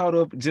too caught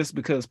up just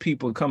because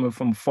people are coming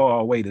from far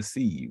away to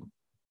see you.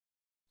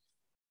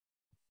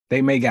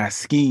 They may got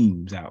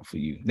schemes out for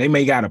you. They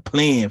may got a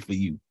plan for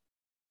you.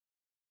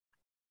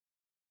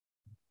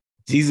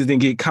 Jesus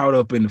didn't get caught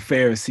up in the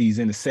Pharisees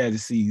and the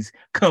Sadducees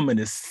coming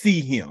to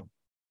see him,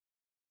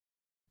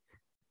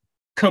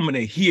 coming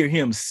to hear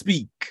him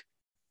speak.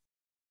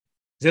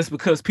 Just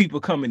because people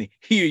coming to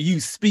hear you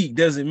speak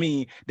doesn't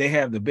mean they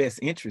have the best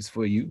interest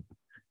for you.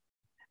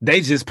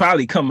 They just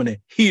probably coming to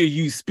hear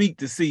you speak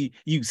to see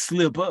you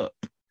slip up.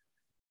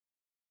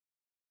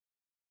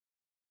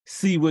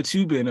 See what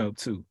you've been up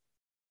to.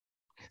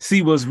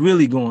 See what's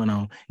really going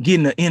on.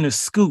 Getting the inner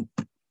scoop.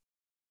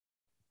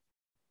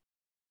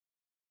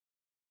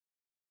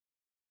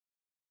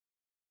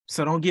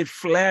 So don't get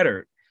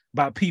flattered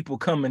by people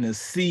coming to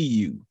see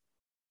you.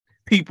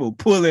 People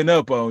pulling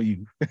up on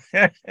you.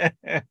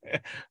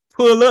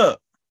 Pull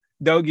up.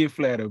 Don't get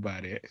flattered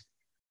by that.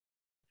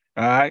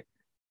 All right?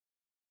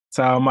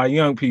 To all my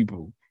young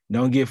people,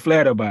 don't get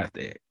flattered about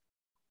that.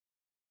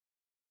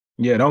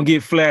 Yeah, don't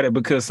get flattered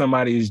because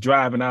somebody is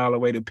driving all the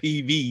way to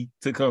PV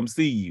to come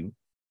see you.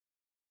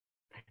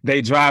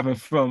 They driving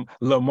from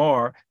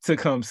Lamar to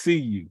come see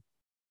you.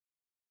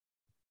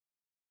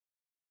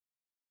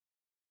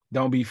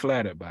 Don't be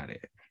flattered by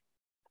that.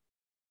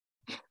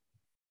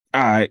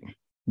 All right.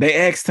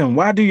 They asked him,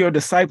 why do your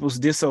disciples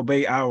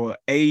disobey our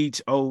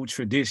age-old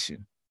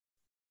tradition?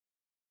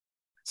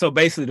 So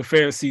basically, the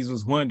Pharisees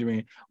was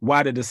wondering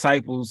why the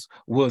disciples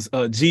was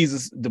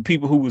Jesus, the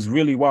people who was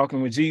really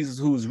walking with Jesus,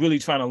 who was really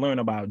trying to learn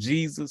about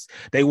Jesus.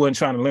 They weren't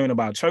trying to learn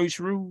about church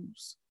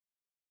rules.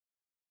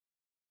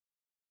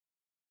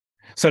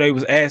 So they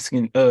was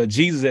asking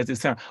Jesus at this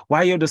time,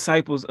 why your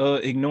disciples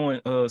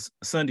ignoring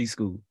Sunday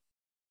school?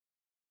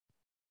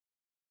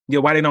 Yeah,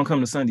 why they don't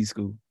come to Sunday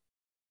school?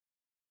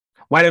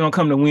 Why they don't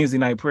come to Wednesday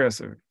night prayer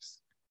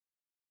service?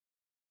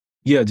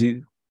 Yeah,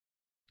 Jesus.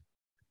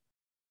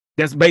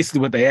 That's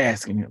basically what they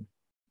asking him.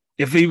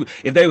 If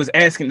they was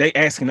asking, they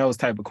asking those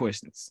type of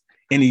questions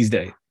in these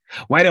days.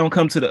 Why they don't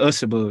come to the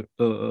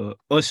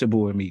usher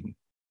board meeting?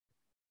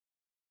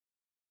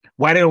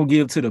 Why they don't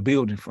give to the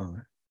building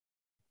fund?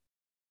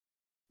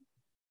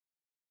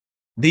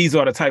 These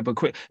are the type of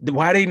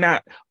why they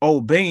not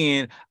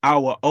obeying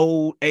our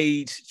old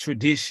age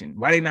tradition?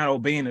 Why they not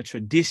obeying the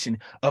tradition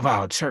of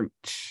our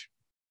church?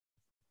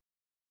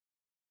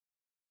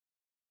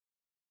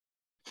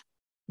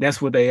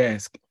 That's what they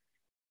ask.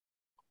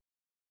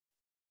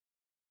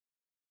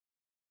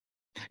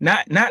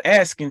 Not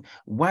asking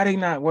why they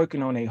not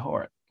working on their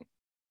heart.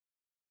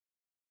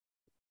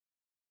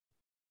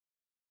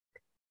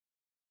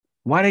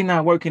 Why they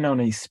not working on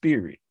their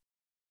spirit?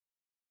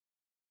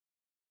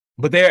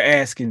 But they're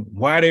asking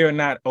why they are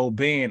not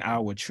obeying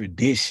our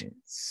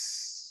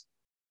traditions.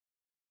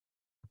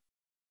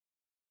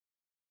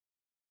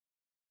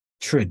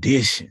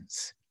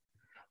 Traditions.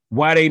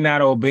 Why they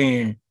not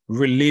obeying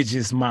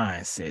religious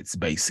mindsets,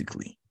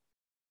 basically.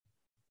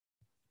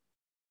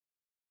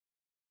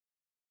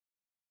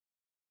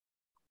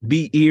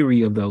 Be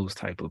eerie of those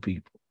type of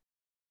people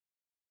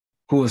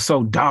who are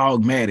so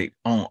dogmatic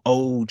on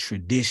old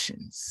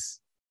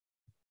traditions.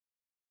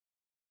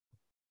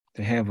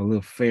 To have a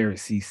little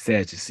Pharisee,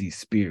 Sadducee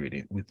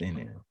spirit within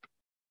them.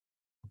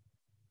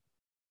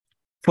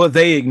 For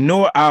they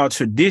ignore our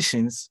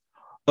traditions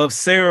of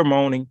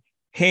ceremony,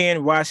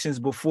 hand washings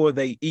before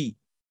they eat.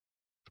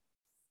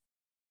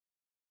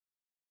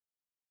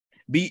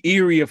 Be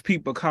eerie of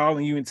people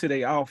calling you into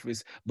their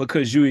office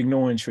because you're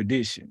ignoring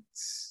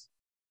traditions.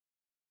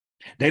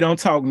 They're not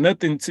talking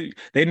nothing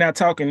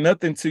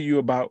to you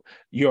about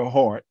your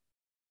heart,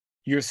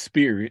 your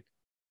spirit,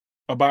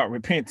 about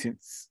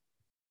repentance,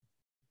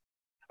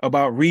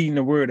 about reading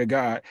the word of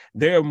God.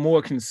 They're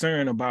more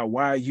concerned about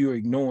why you're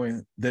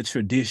ignoring the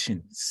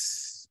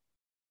traditions,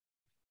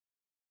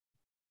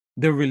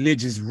 the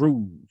religious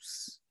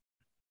rules.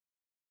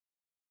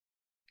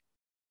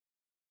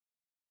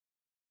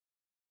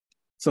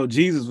 So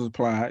Jesus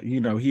replied,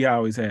 he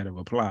always had a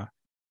reply.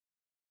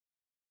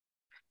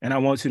 And I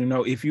want you to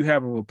know, if you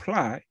have a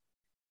reply,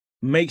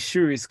 make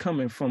sure it's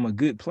coming from a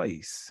good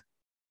place.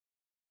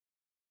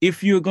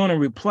 If you're going to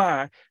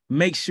reply,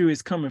 make sure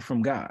it's coming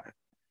from God.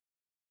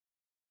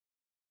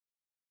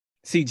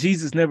 See,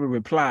 Jesus never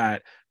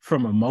replied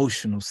from an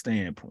emotional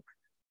standpoint.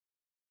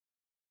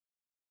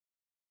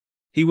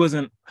 He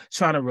wasn't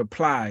trying to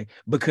reply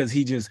because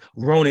he just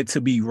wanted to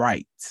be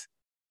right.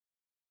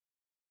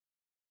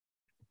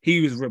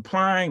 He was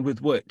replying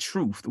with what?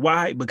 Truth.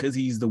 Why? Because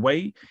he's the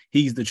way,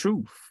 he's the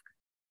truth.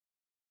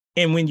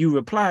 And when you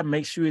reply,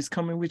 make sure it's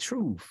coming with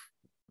truth.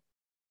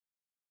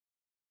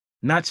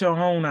 Not your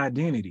own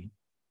identity.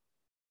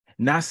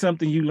 Not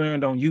something you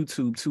learned on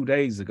YouTube 2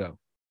 days ago.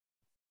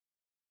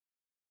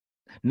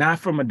 Not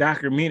from a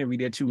documentary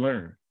that you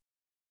learned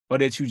or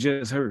that you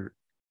just heard.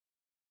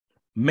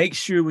 Make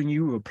sure when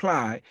you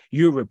reply,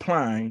 you're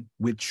replying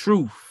with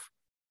truth.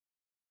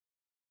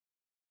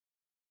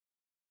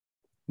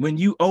 When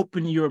you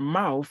open your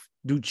mouth,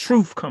 do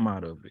truth come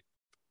out of it?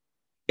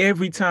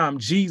 Every time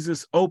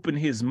Jesus opened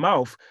his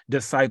mouth,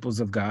 disciples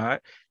of God,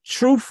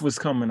 truth was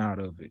coming out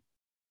of it.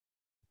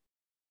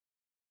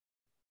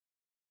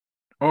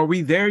 Are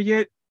we there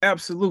yet?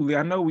 Absolutely.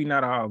 I know we're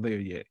not all there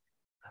yet.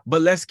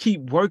 But let's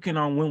keep working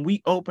on when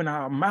we open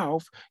our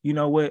mouth, you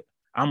know what?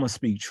 I'm going to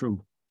speak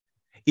truth.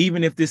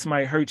 Even if this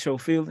might hurt your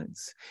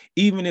feelings,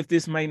 even if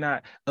this may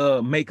not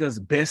make us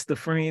best of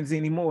friends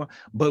anymore.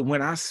 But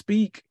when I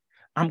speak,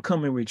 I'm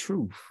coming with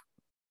truth.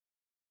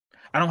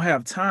 I don't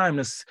have time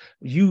to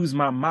use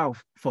my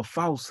mouth for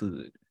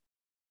falsehood.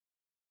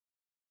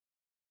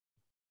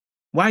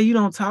 Why you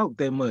don't talk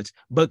that much?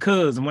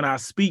 Because when I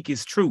speak,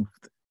 it's truth.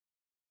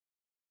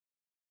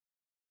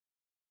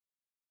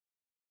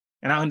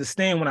 And I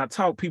understand when I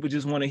talk, people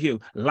just want to hear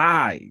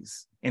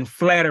lies and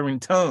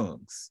flattering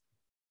tongues.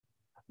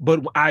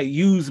 But I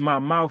use my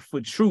mouth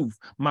for truth.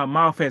 My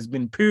mouth has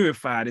been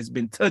purified. It's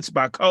been touched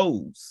by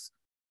coals.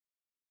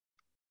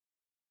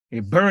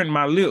 It burned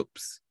my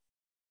lips.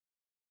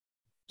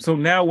 So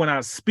now when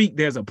I speak,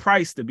 there's a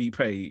price to be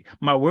paid.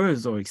 My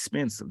words are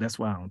expensive. That's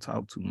why I don't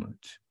talk too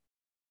much.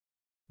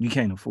 You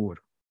can't afford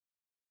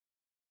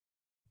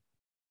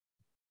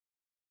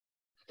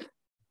them.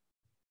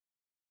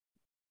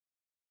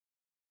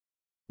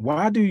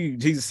 Why do you,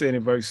 Jesus said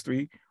in verse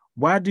 3,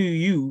 why do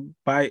you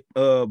by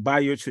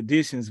your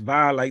traditions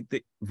violate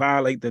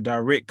the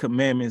direct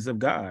commandments of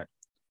God?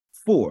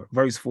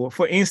 Verse 4,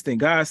 for instance,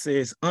 God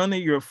says, honor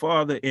your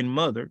father and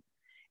mother,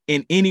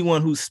 and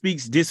anyone who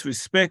speaks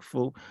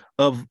disrespectful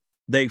of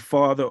their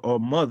father or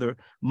mother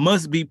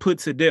must be put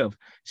to death.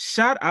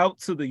 Shout out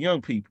to the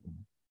young people.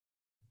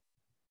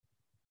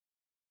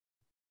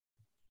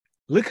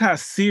 Look how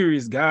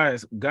serious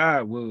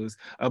God was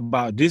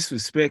about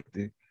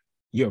disrespecting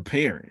your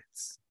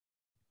parents.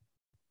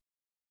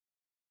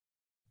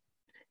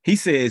 He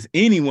says,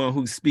 anyone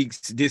who speaks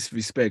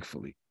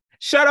disrespectfully.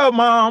 Shut up,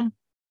 Mom.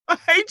 I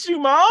hate you,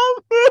 Mom.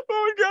 Oh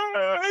my God,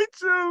 I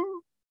hate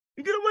you.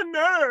 You get on my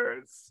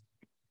nerves.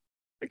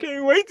 I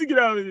can't wait to get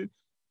out of it.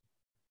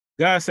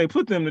 God say,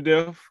 put them to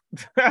death.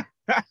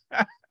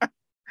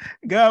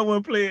 God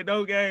won't play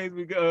no games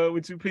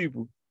with you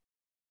people.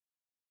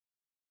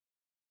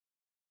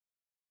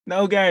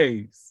 No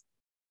games.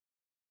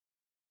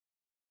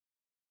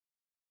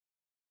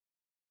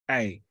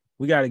 Hey,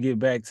 we got to get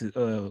back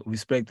to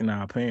respecting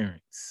our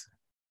parents.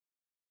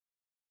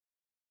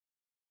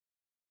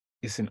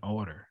 It's an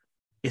order.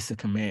 It's a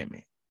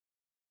commandment.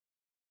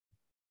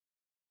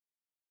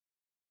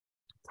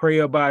 Pray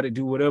about it.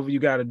 Do whatever you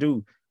got to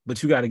do.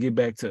 But you got to get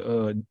back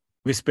to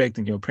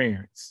respecting your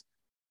parents.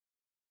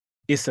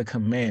 It's a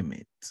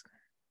commandment.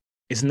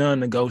 It's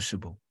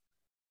non-negotiable.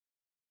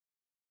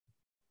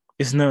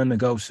 It's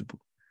non-negotiable.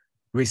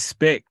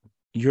 Respect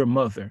your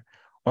mother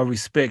or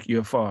respect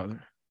your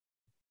father.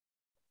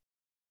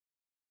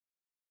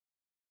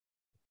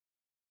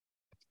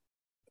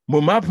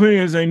 But my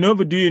parents ain't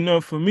never did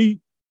enough for me.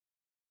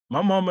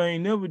 My mama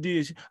ain't never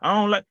did. I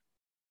don't like.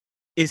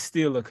 It's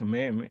still a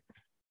commandment.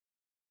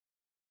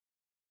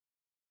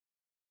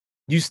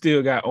 You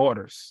still got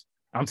orders.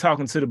 I'm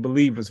talking to the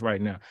believers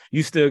right now.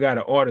 You still got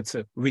an order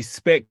to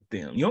respect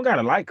them. You don't got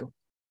to like them.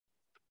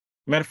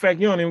 Matter of fact,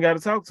 you don't even got to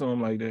talk to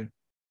them like that.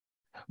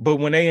 But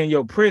when they in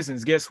your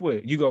presence, guess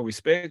what? You go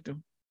respect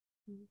them.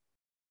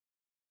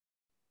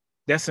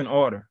 That's an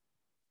order.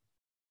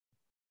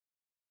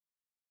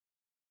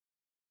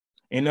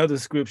 In other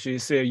scriptures,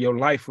 it said your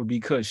life will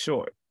be cut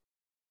short.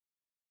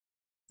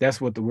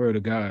 That's what the word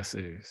of God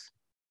says.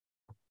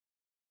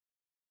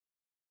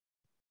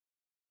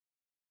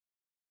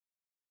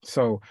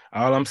 So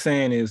all I'm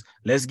saying is,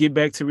 let's get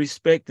back to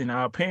respecting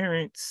our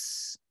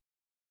parents.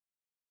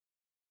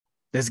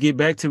 Let's get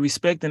back to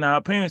respecting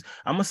our parents.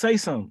 I'm going to say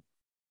something.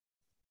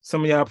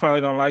 Some of y'all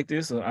probably don't like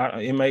this, or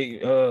it may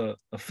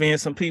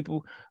offend some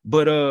people,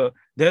 but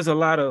there's a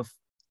lot of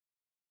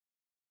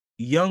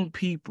young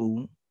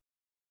people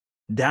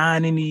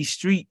dying in these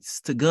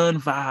streets to gun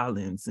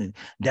violence and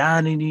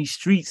dying in these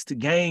streets to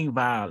gang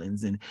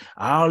violence and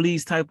all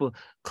these type of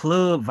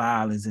club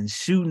violence and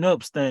shooting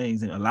up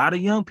things, and a lot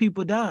of young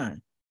people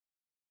dying.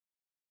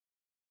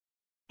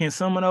 Can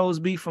some of those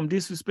be from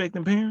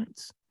disrespecting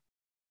parents?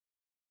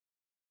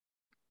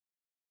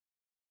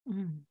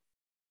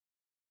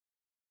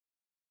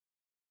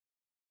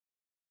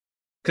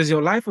 Because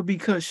your life will be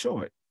cut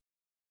short.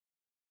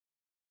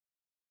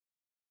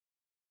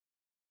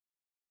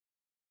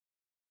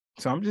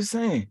 So I'm just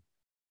saying,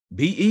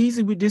 be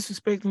easy with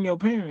disrespecting your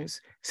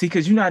parents. See,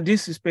 because you're not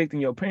disrespecting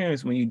your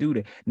parents when you do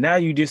that. Now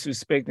you're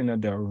disrespecting a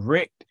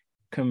direct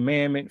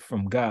commandment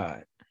from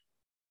God.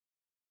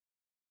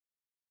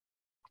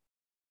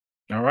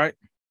 All right?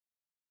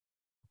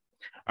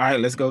 All right,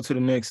 let's go to the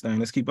next thing.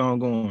 Let's keep on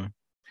going.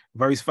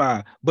 Verse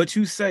 5. But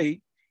you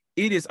say,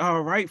 it is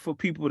all right for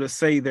people to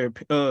say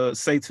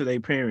to their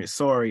parents,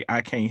 sorry, I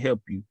can't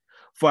help you.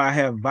 For I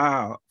have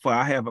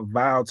a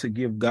vow to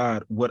give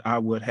God what I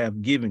would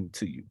have given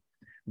to you.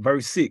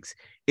 Verse 6.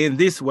 In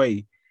this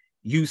way,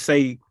 you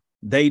say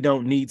they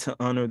don't need to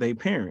honor their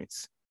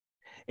parents.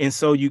 And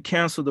so you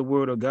cancel the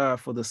word of God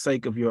for the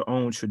sake of your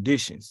own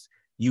traditions,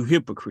 you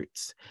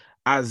hypocrites.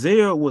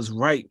 Isaiah was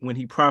right when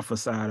he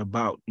prophesied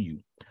about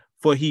you,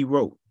 for he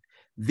wrote,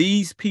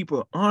 these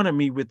people honor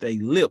me with their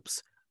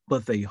lips,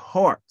 but their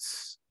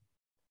hearts,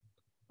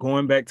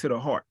 going back to the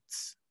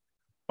hearts,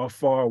 are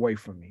far away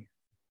from me.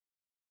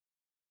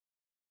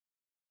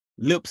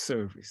 Lip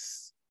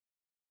service,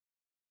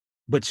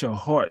 but your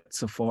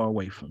hearts are far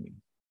away from me.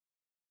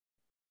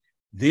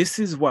 This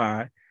is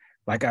why,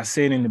 like I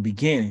said in the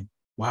beginning,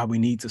 why we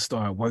need to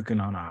start working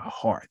on our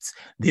hearts.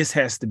 This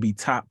has to be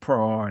top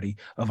priority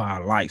of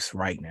our lives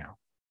right now.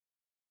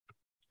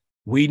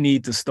 We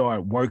need to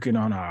start working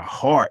on our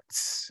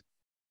hearts,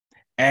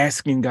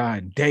 asking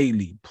God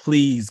daily,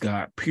 please,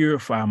 God,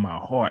 purify my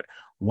heart.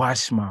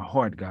 Wash my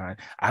heart, God.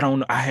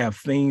 I have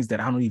things that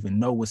I don't even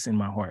know what's in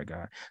my heart,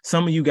 God.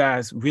 Some of you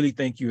guys really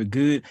think you're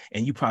good,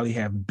 and you probably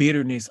have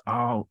bitterness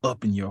all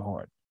up in your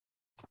heart.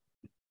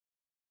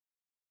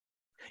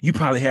 You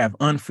probably have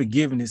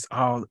unforgiveness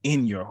all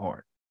in your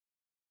heart.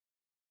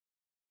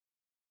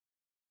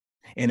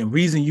 And the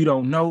reason you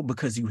don't know,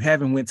 because you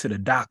haven't went to the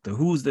doctor.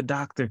 Who's the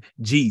doctor?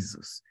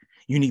 Jesus.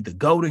 You need to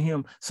go to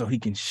him so he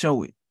can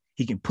show it.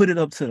 He can put it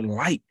up to the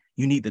light.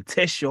 You need to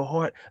test your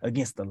heart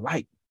against the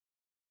light.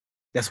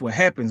 That's what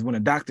happens when a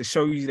doctor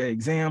shows you the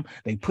exam.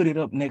 They put it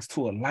up next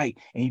to a light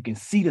and you can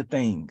see the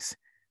things.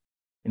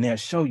 And they'll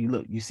show you,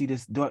 look, you see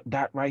this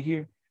dot right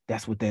here?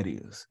 That's what that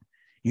is.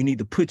 You need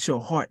to put your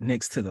heart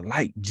next to the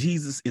light.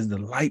 Jesus is the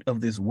light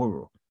of this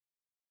world.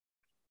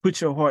 Put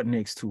your heart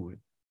next to it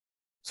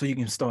so you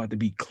can start to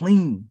be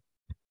clean.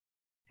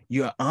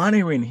 You're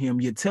honoring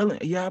him. You're telling,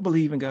 yeah, I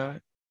believe in God.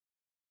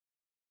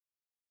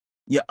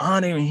 You're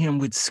honoring him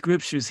with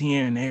scriptures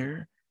here and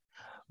there,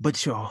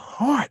 but your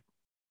heart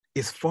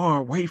is far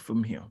away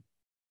from him.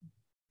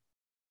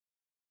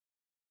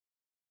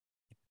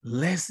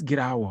 Let's get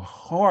our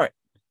heart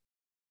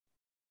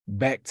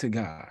back to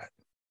God.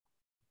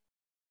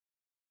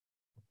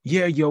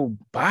 Yeah, your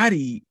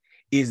body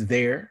is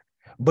there,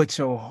 but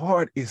your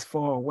heart is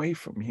far away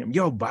from him.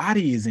 Your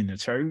body is in the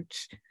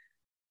church,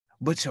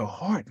 but your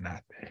heart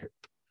not there.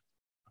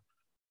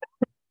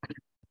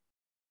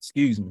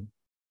 Excuse me.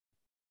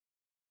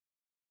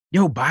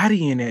 Your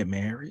body in that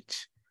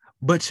marriage,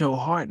 but your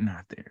heart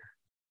not there.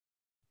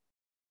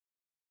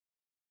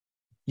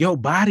 Your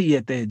body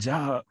at that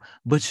job,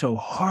 but your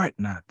heart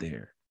not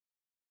there.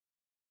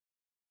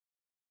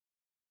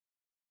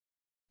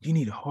 You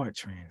need a heart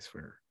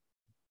transfer.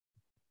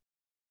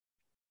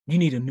 You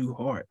need a new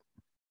heart.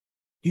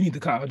 You need to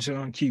call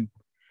John Q.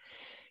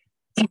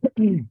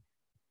 You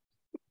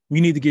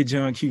need to get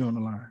John Q on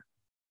the line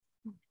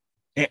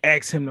and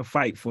ask him to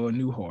fight for a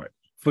new heart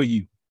for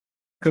you,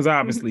 because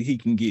obviously he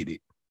can get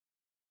it.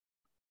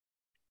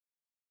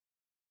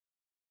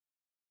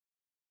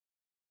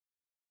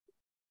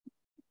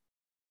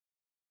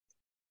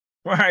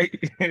 Right?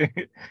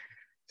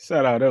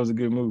 Shout out, that was a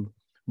good move.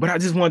 But I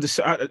just wanted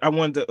to I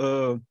wanted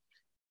to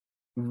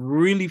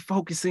really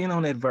focus in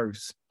on that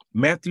verse.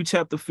 Matthew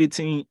chapter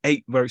 15,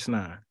 8, verse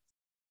 9.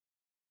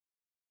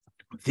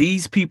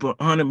 These people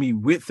honor me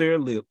with their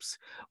lips,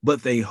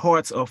 but their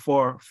hearts are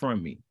far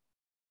from me.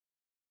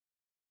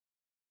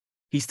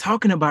 He's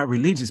talking about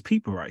religious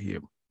people right here,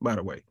 by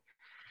the way.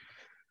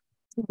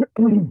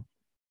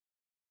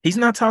 He's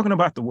not talking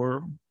about the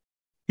world.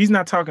 He's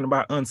not talking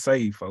about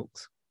unsaved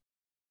folks.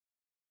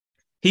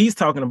 He's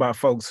talking about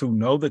folks who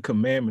know the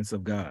commandments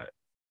of God,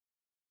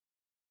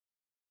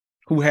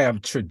 who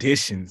have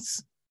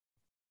traditions,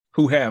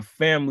 who have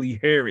family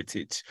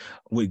heritage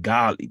with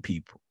godly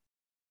people.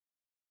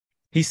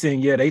 He's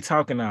saying, yeah, they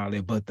talking all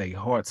that, but their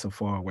hearts are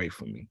far away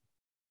from me.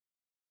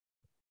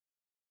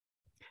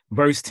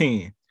 Verse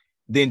 10,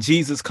 then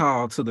Jesus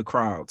called to the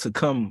crowd to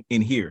come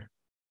and hear.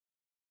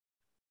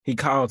 He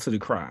called to the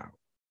crowd.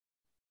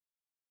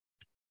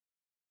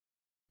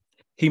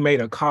 He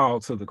made a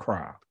call to the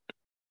crowd.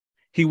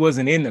 He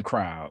wasn't in the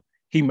crowd.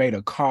 He made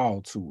a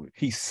call to it.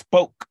 He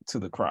spoke to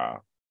the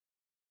crowd.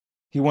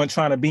 He wasn't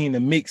trying to be in the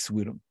mix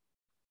with them.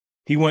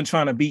 He wasn't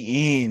trying to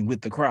be in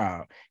with the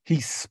crowd.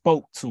 He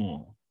spoke to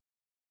them.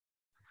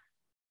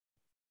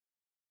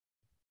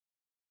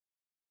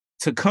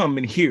 To come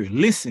and hear.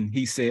 Listen,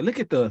 he said. Look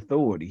at the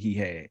authority he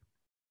had.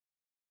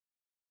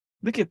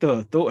 Look at the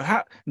authority.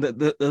 How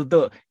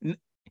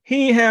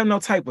he ain't have no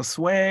type of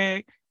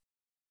swag.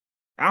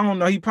 I don't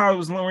know. He probably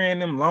was wearing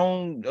them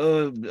long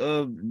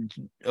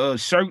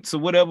shirts or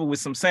whatever with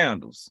some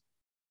sandals.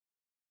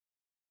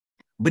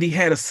 But he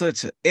had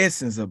such an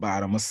essence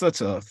about him, such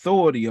an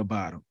authority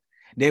about him,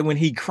 that when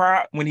he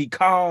cried, when he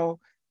called,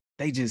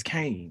 they just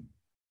came.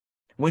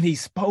 When he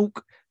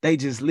spoke, they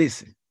just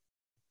listened.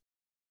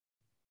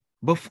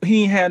 But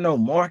he ain't had no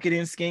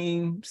marketing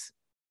schemes.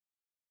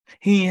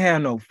 He ain't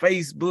have no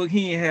Facebook.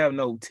 He ain't have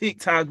no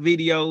TikTok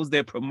videos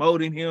that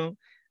promoting him,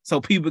 so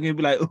people can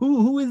be like,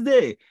 who is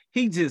that?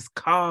 He just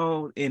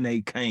called and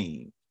they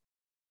came.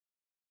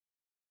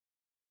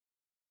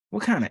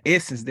 What kind of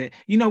essence that?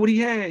 You know what he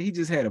had? He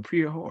just had a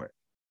pure heart.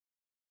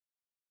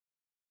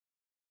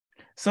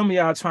 Some of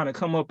y'all trying to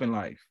come up in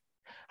life.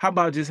 How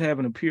about just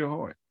having a pure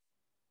heart?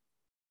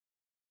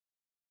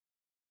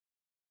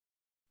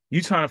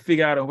 You trying to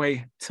figure out a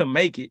way to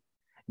make it.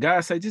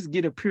 God said, just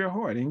get a pure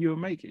heart and you'll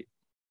make it.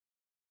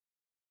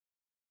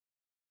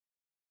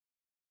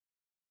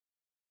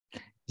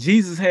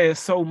 Jesus had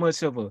so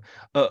much of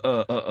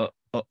a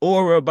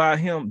aura about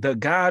him. The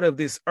God of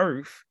this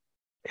earth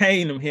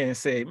came to him here and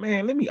said,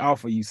 man, let me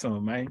offer you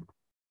something, man.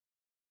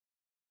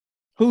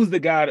 Who's the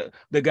God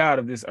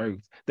of this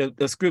earth?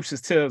 The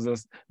scriptures tells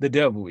us the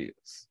devil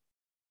is.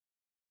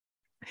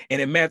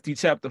 And in Matthew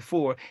chapter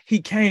 4, he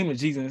came to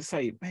Jesus and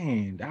said,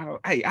 man,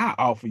 hey, I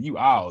offer you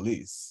all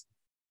this.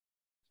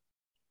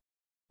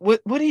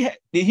 What did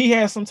he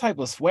have some type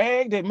of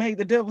swag that made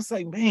the devil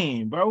say,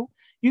 man, bro,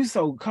 you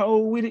so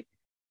cold with it?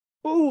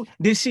 Ooh,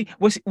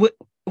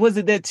 was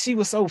it that she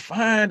was so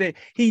fine that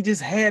he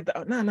just had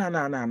the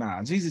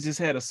no. Jesus just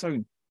had a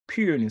certain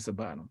pureness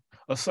about him,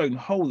 a certain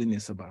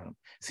holiness about him.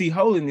 See,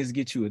 holiness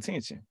gets you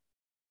attention.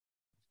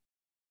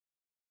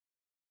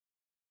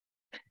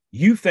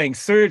 You think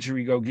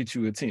surgery go get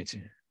you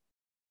attention.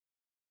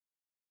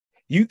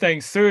 You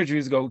think surgery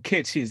is gonna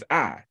catch his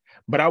eye.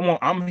 But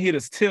I'm here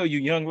to tell you,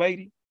 young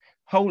lady,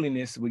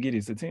 holiness will get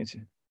his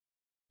attention.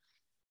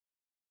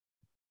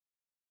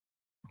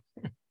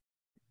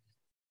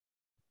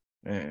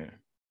 Man.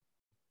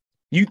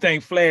 You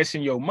think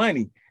flashing your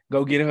money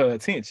go get her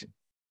attention?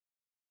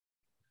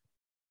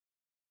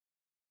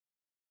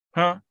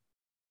 Huh?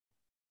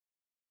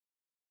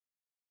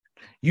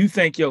 You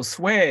think your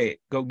swag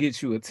go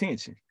get you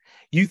attention?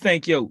 You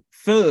think your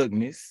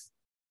thugness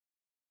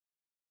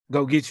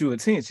go get you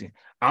attention?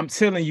 I'm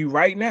telling you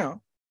right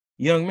now,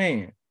 Young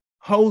man,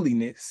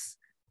 holiness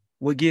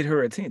will get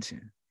her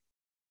attention.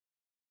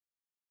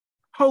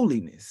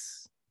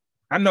 Holiness.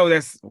 I know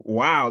that's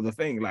wild to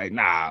think like,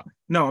 nah,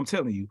 no, I'm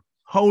telling you,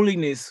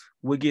 holiness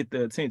will get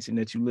the attention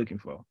that you're looking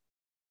for.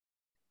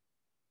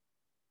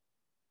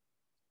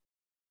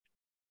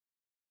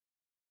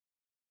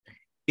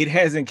 It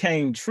hasn't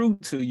came true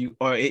to you,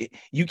 or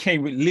you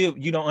can't live,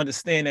 you don't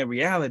understand that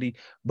reality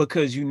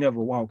because you never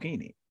walk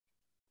in it.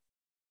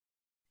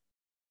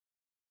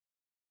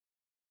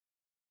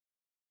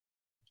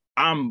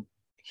 I'm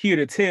here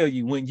to tell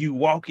you, when you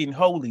walk in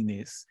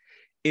holiness,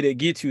 it'll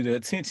get you the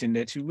attention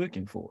that you're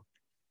looking for.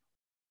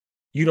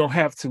 You don't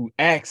have to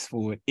ask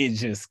for it, it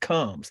just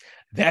comes.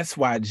 That's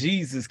why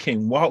Jesus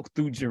can walk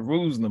through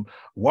Jerusalem,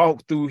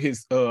 walk through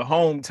his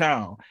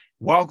hometown,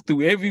 walk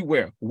through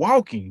everywhere,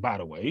 walking, by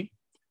the way.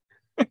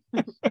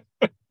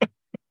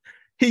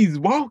 He's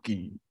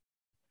walking.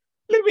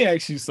 Let me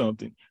ask you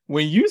something.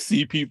 When you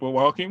see people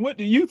walking, what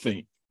do you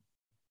think?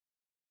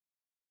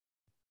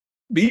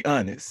 Be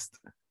honest.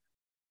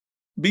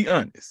 Be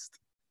honest.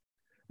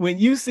 When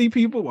you see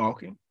people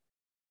walking,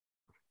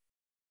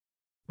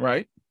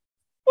 right?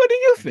 What do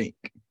you think?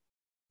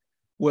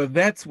 Well,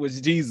 that's what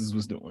Jesus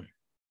was doing.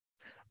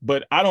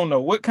 But I don't know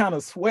what kind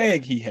of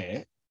swag he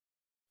had.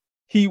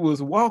 He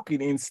was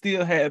walking and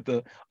still had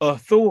the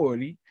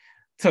authority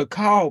to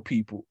call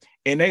people,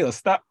 and they'll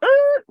stop.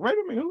 Wait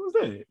a minute, who's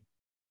that?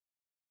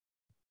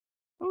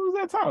 Who's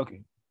that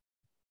talking?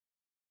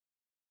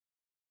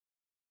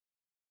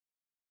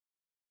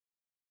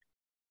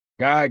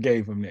 God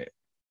gave him that.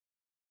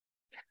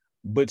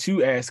 But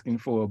you asking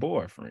for a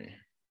boyfriend.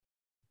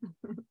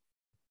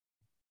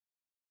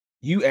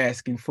 You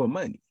asking for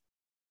money.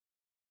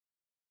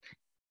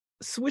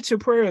 Switch your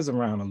prayers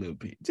around a little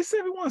bit. Just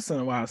every once in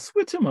a while,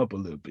 switch them up a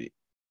little bit.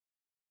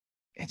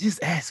 And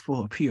just ask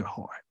for a pure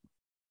heart.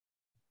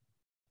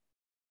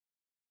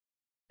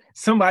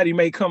 Somebody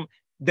may come,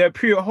 their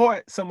pure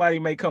heart, somebody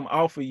may come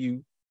offer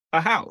you a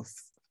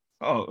house.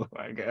 Oh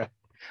my God.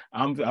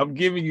 I'm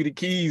giving you the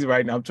keys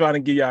right now. I'm trying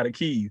to give y'all the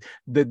keys.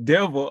 The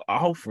devil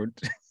offered,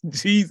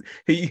 Jesus,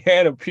 he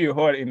had a pure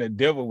heart, and the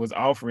devil was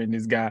offering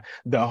this guy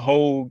the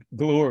whole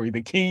glory,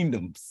 the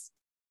kingdoms.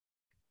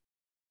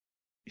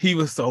 He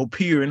was so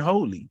pure and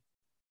holy.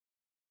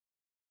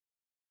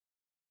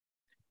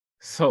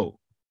 So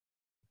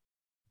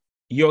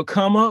you'll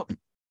come up,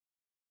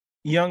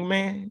 young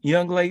man,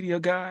 young lady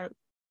of God,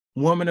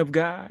 woman of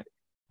God,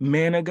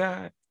 man of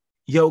God,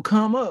 yo,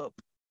 come up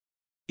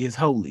is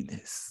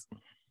holiness.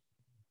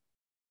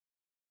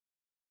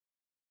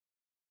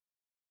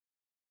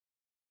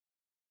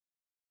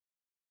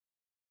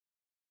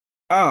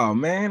 Oh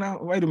man,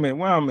 wait a minute.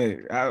 Where I'm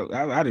at?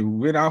 I didn't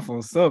went off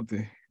on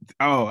something.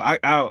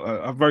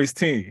 Oh, verse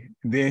 10.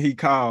 Then he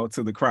called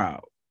to the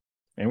crowd,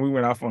 and we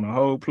went off on a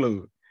whole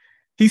plug.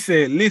 He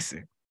said,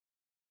 listen,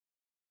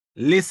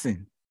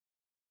 listen,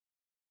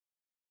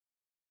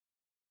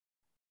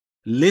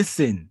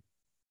 listen.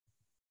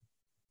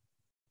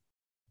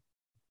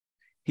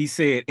 He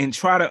said, and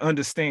try to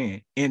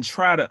understand, and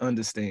try to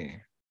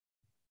understand.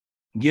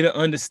 Get an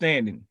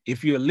understanding.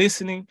 If you're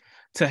listening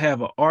to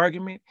have an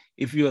argument,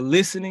 if you're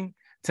listening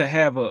to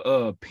have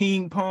a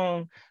ping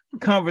pong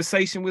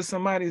conversation with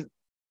somebody,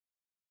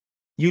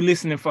 you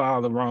listening for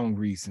all the wrong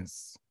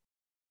reasons.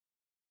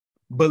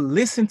 But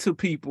listen to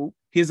people.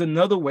 Here's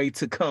another way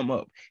to come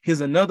up.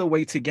 Here's another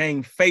way to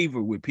gain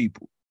favor with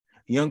people.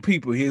 Young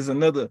people, here's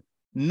another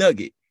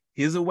nugget.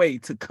 Here's a way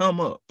to come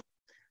up.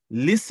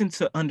 Listen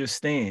to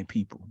understand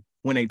people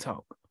when they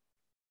talk.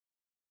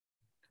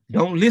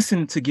 Don't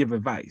listen to give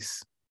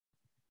advice.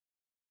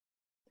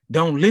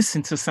 Don't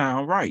listen to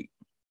sound right.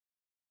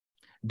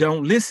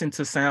 Don't listen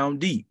to sound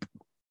deep.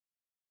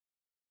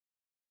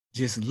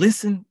 Just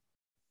listen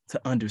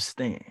to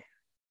understand.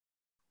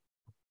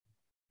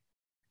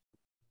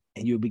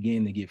 And you'll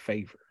begin to get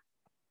favor.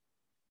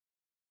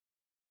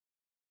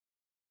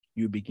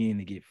 You'll begin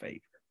to get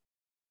favor.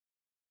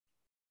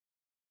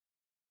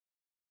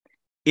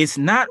 It's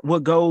not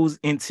what goes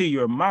into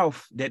your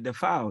mouth that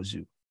defiles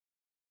you.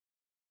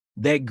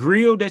 That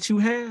grill that you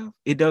have,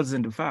 it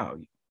doesn't defile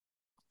you.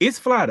 It's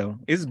fly though.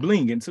 It's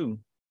blinging too.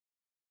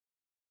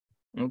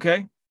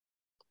 Okay?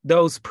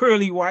 Those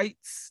pearly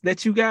whites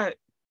that you got,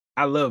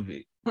 I love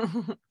it.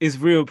 It's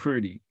real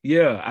pretty.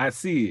 Yeah, I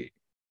see it.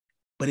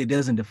 But it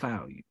doesn't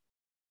defile you.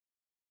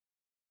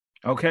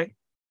 Okay?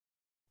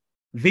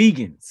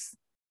 Vegans.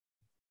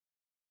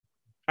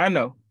 I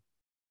know.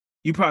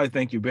 You probably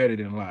think you're better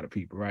than a lot of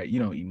people, right? You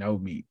don't eat no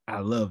meat. I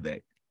love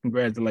that.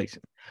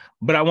 Congratulations.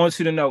 But I want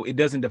you to know it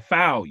doesn't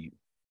defile you.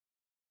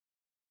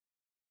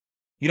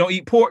 You don't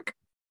eat pork?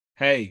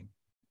 Hey,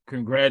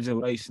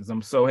 congratulations.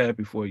 I'm so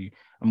happy for you.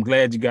 I'm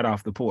glad you got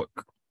off the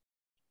pork.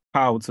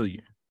 Power to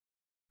you.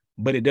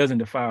 But it doesn't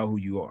defile who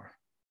you are.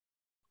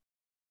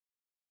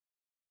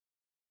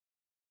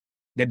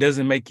 That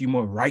doesn't make you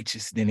more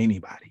righteous than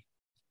anybody.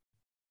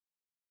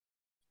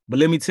 But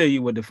let me tell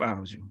you what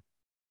defiles you.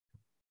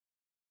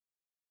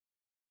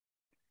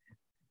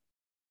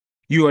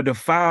 You are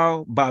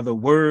defiled by the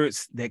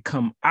words that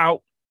come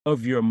out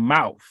of your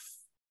mouth.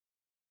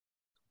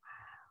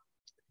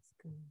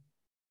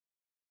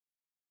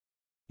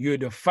 You're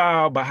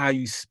defiled by how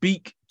you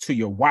speak to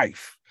your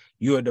wife.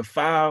 You're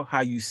defiled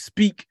how you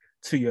speak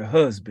to your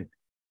husband.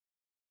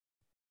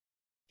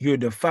 You're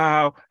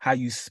defiled how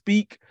you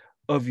speak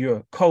of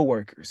your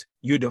coworkers.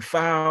 You're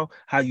defiled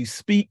how you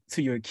speak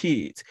to your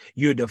kids.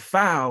 You're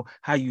defiled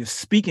how you're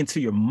speaking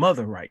to your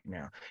mother right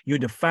now. You're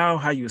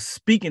defiled how you're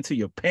speaking to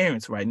your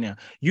parents right now.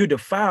 You're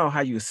defiled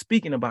how you're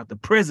speaking about the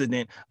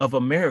president of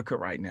America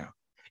right now.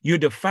 You're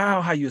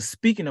defiled how you're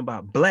speaking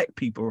about Black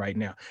people right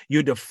now.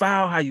 You're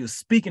defiled how you're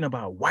speaking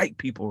about white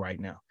people right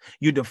now.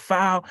 You're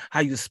defiled how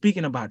you're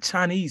speaking about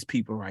Chinese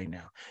people right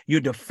now. You're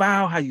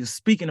defiled how you're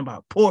speaking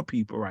about poor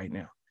people right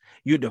now.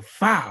 You're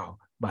defiled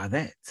by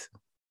that.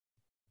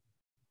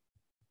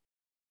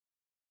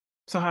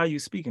 So how are you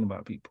speaking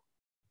about people?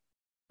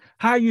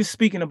 How are you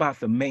speaking about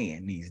the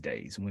man these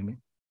days,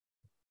 women?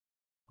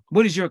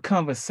 What is your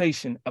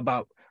conversation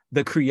about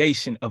the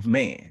creation of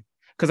man?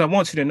 Because I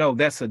want you to know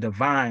that's a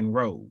divine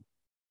role.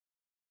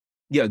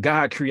 Yeah,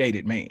 God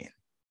created man.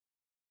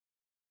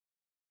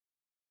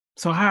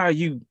 So how are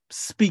you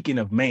speaking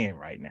of man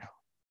right now?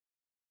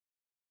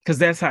 Because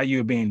that's how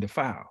you're being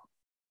defiled.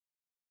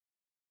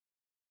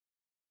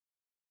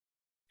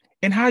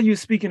 And how are you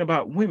speaking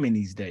about women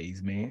these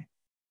days, man?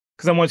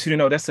 Because I want you to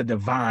know that's a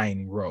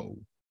divine role.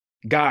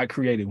 God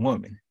created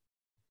woman.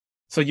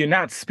 So you're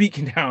not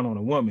speaking down on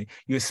a woman.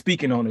 You're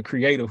speaking on the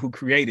creator who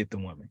created the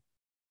woman.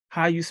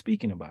 How are you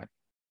speaking about it?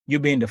 You're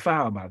being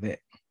defiled by that.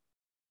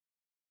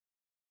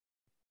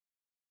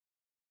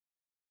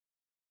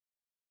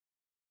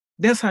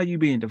 That's how you're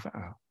being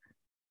defiled.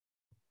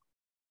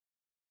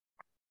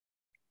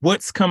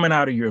 What's coming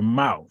out of your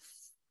mouth?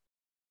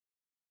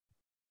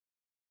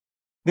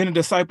 Then the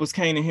disciples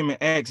came to him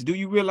and asked, do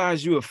you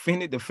realize you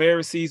offended the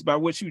Pharisees by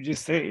what you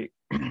just said?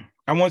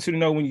 I want you to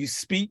know when you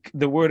speak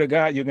the word of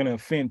God, you're going to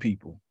offend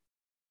people.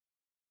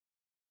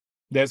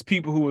 There's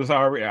people who was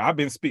already, I've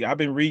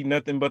been reading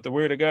nothing but the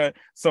word of God.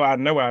 So I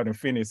know I've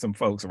offended some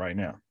folks right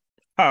now.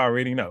 I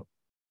already know.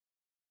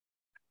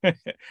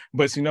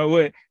 But you know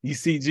what? You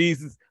see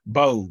Jesus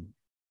bold,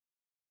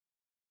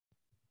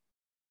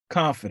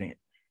 confident,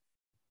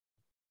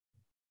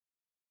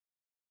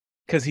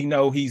 because he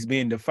know he's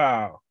being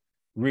defiled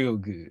real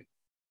good.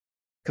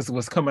 Because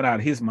what's coming out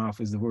of his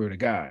mouth is the word of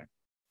God.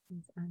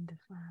 He's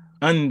undefiled.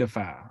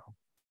 Undefiled.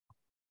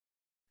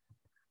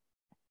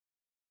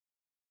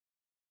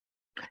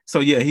 So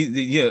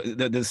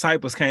the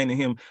disciples came to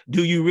him.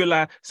 Do you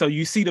realize? So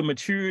you see the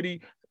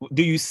maturity.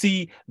 Do you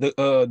see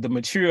the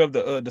maturity of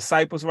the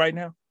disciples right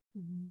now?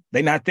 Mm-hmm.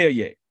 They're not there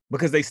yet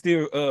because they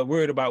still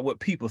worried about what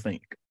people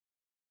think.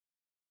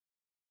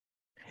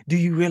 Do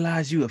you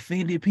realize you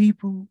offended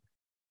people?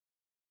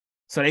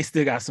 So they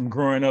still got some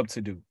growing up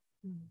to do.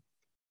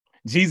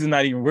 Mm-hmm. Jesus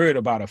not even worried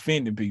about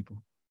offending people.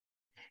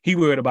 He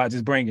worried about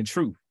just bringing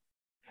truth.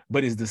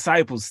 But his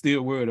disciples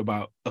still worried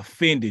about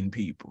offending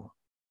people.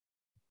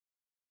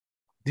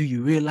 Do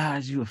you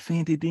realize you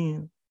offended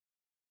them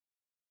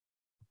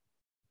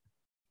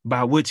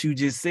by what you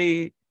just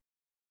said?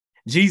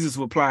 Jesus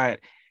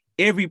replied,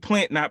 every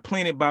plant not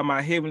planted by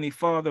my heavenly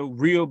Father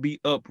will be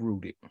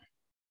uprooted.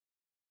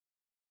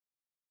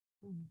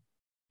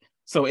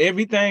 So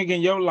everything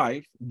in your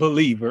life,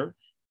 believer,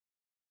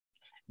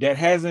 that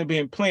hasn't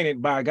been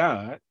planted by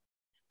God,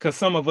 because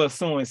some of us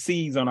sowing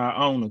seeds on our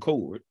own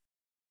accord,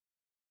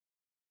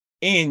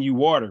 and you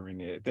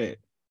watering it at that.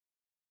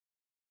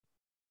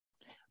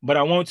 But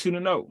I want you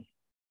to know,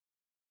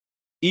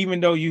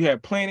 even though you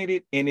have planted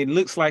it and it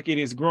looks like it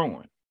is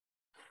growing,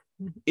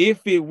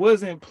 if it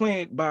wasn't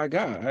planted by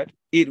God,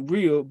 it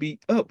will be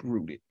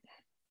uprooted.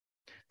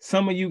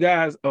 Some of you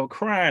guys are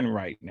crying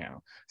right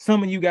now.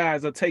 Some of you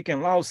guys are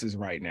taking losses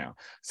right now.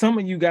 Some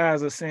of you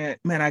guys are saying,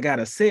 man, I got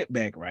a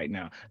setback right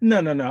now. No.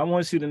 I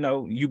want you to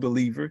know, you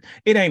believer,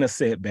 it ain't a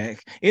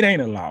setback. It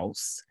ain't a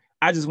loss.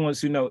 I just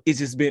want you to know it's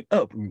just been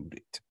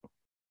uprooted.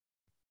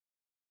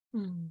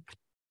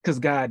 Because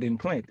God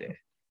didn't plant that.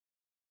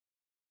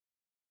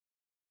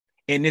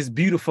 And this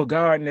beautiful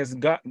garden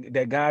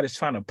that God is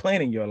trying to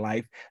plant in your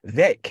life,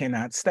 that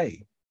cannot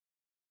stay.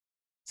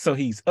 So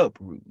he's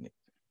uprooting it.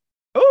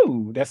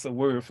 Oh, that's a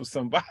word for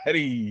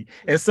somebody.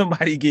 And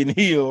somebody getting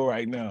healed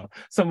right now.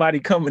 Somebody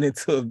coming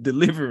into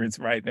deliverance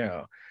right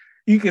now.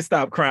 You can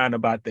stop crying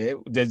about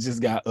that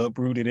just got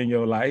uprooted in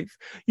your life.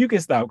 You can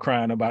stop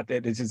crying about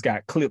that just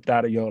got clipped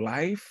out of your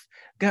life.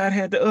 God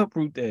had to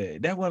uproot that.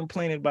 That wasn't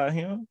planted by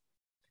him.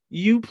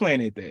 You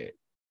planted that.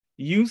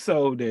 You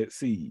sowed that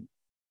seed.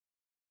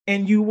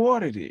 And you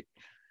watered it.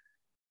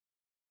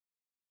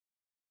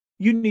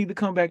 You need to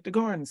come back to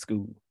garden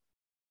school.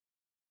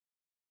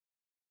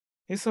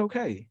 It's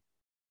okay.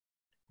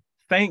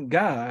 Thank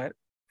God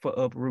for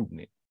uprooting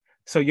it.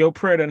 So your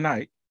prayer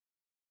tonight,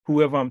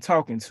 whoever I'm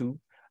talking to,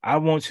 I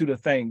want you to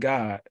thank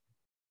God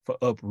for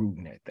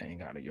uprooting that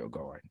thing out of your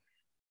garden.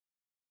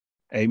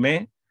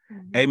 Amen.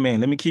 Mm-hmm. Amen.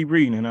 Let me keep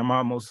reading and I'm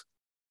almost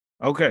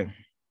okay.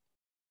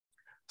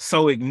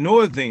 So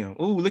ignore them.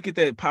 Ooh, look at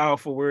that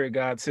powerful word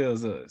God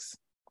tells us.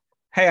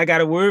 Hey, I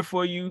got a word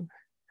for you.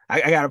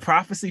 I got a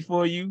prophecy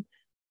for you.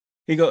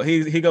 He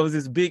goes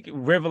this big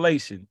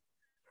revelation.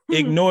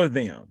 Ignore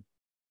them.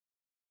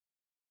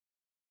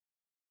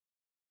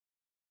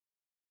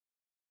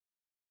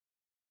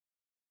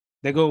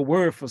 They go a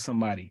word for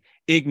somebody.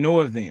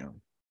 Ignore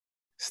them.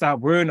 Stop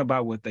worrying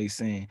about what they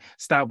saying.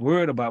 Stop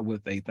worrying about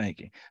what they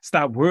thinking.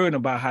 Stop worrying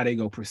about how they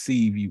go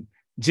perceive you.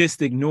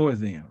 Just ignore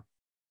them.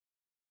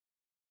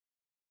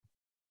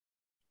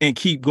 And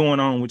keep going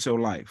on with your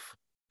life.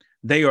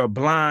 They are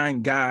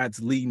blind guides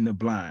leading the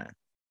blind.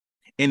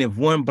 And if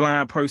one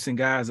blind person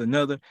guides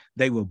another,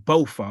 they will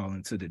both fall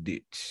into the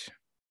ditch.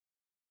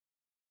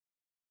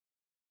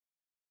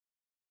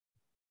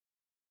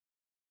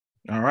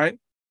 All right.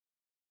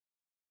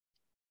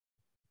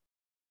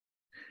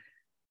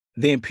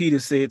 Then Peter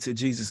said to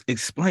Jesus,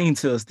 explain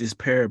to us this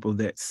parable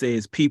that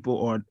says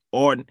people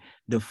are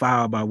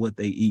defiled by what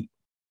they eat.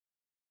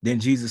 Then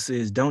Jesus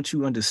says, don't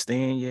you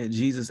understand yet?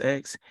 Jesus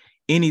asks,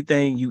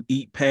 anything you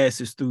eat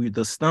passes through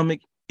the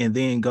stomach and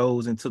then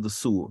goes into the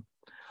sewer.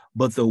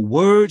 But the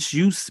words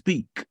you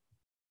speak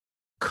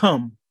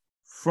come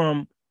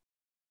from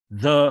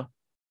the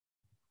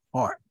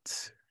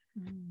heart.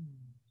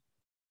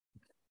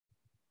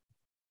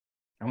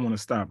 I want to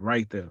stop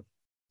right there.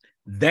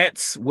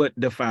 That's what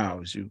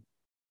defiles you.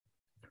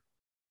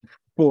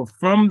 For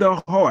from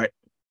the heart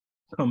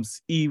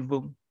comes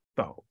evil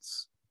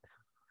thoughts.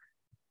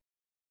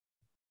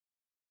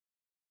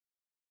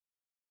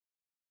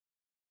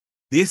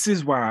 This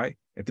is why,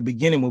 at the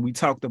beginning, when we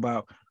talked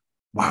about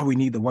why we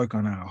need to work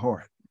on our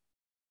heart,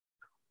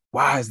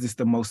 why is this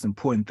the most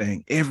important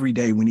thing? Every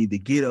day we need to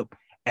get up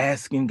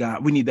asking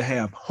God. We need to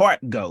have heart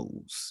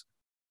goals.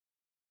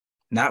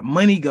 Not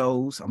money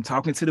goals. I'm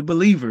talking to the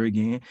believer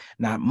again.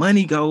 Not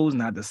money goals,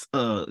 not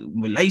the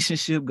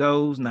relationship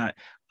goals, not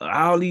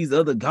all these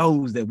other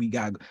goals that we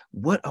got.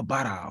 What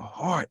about our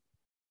heart?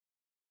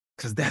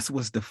 Because that's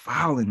what's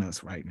defiling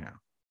us right now.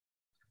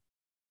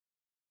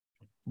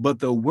 But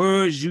the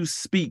words you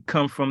speak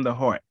come from the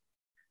heart.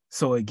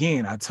 So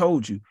again, I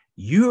told you,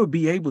 you'll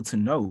be able to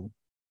know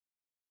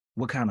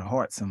what kind of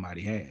heart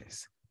somebody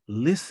has.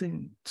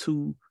 Listen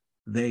to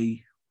their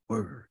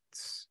words.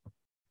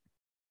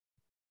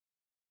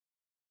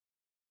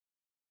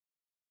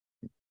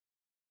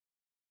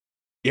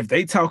 If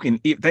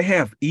they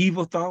have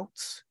evil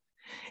thoughts,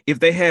 if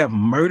they have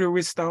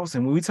murderous thoughts,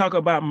 and when we talk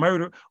about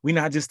murder, we're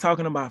not just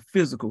talking about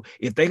physical.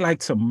 If they like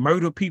to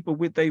murder people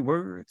with their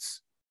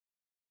words,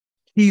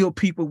 kill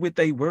people with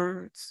their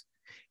words,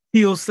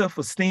 kill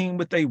self-esteem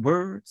with their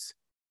words,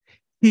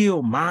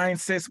 kill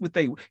mindsets with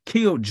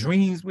kill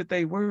dreams with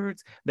their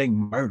words, they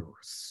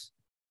murderers.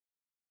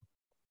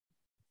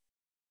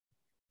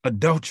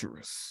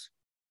 Adulterers.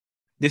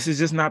 This is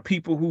just not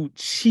people who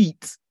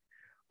cheat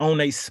on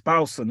a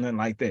spouse or nothing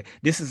like that.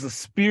 This is a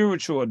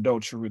spiritual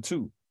adulterer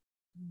too.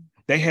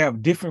 They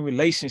have different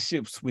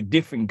relationships with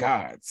different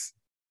gods.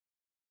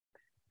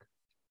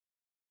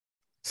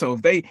 So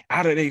if they,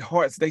 out of their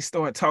hearts, they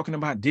start talking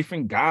about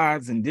different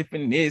gods and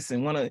different this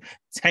and want to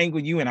tangle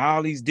you in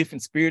all these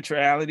different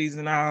spiritualities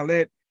and all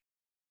that,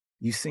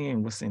 you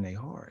seeing what's in their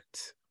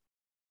heart.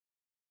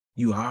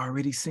 You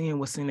already seeing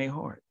what's in their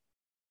heart.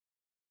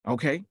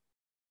 Okay?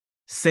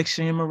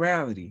 Sexual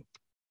immorality.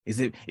 Is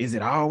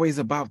it always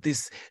about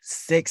this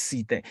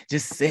sexy thing?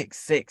 Just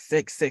sex.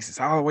 It's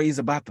always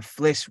about the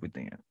flesh with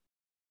them.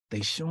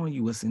 They showing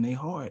you what's in their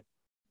heart.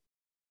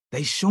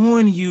 They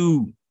showing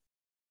you.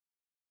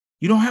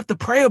 You don't have to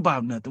pray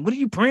about nothing. What are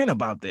you praying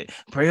about that?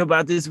 Pray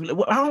about this.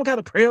 Well, I don't got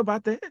to pray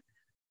about that.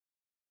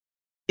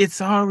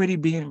 It's already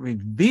being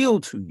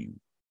revealed to you.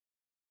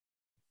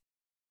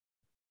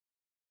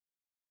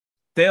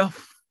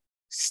 Theft,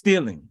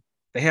 stealing.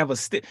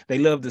 They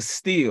love to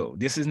steal.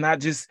 This is not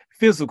just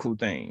physical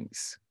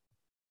things.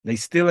 They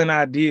stealing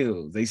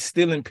ideals.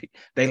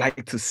 They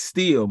like to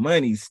steal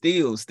money,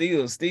 steal.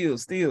 Steal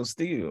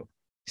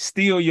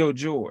your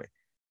joy.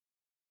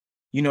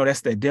 You know,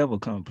 that's that devil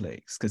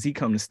complex because he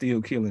come to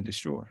steal, kill, and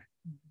destroy.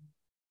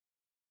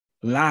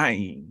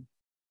 Lying,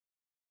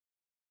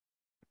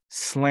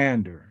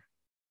 slander.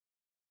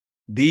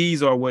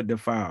 These are what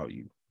defile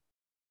you.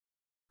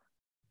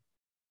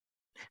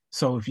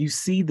 So if you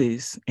see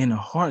this in the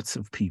hearts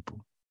of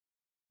people,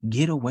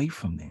 get away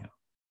from them.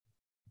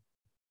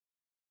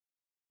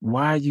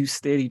 Why are you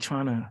steady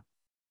trying to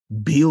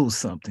build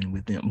something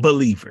with them?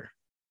 Believer,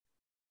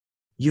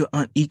 you're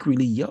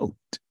unequally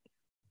yoked.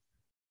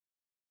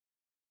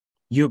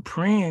 You're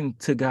praying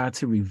to God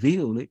to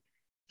reveal it.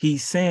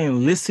 He's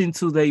saying, listen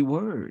to their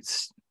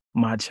words,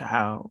 my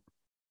child.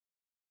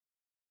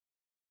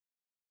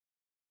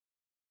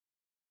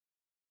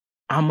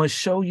 I'm going to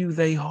show you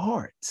their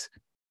heart.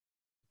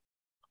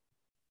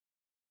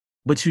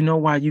 But you know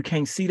why you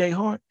can't see their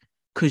heart?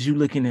 Because you're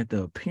looking at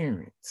the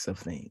appearance of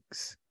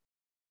things.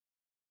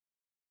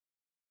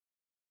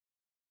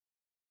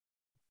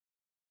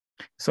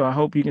 So I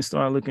hope you can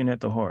start looking at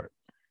the heart.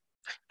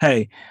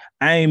 Hey,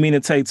 I ain't mean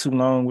to take too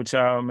long with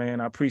y'all, man.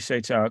 I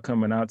appreciate y'all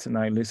coming out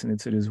tonight, listening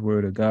to this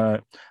word of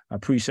God. I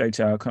appreciate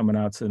y'all coming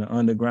out to the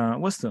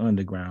underground. What's the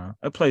underground?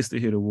 A place to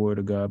hear the word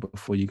of God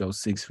before you go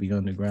 6 feet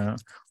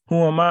underground. Who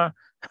am I?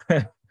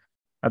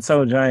 I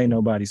told you I ain't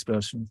nobody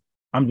special.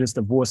 I'm just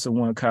the voice of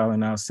one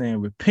calling out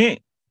saying, repent,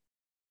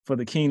 for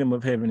the kingdom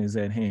of heaven is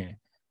at hand.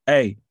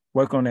 Hey,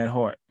 work on that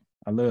heart.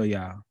 I love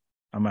y'all.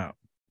 I'm out.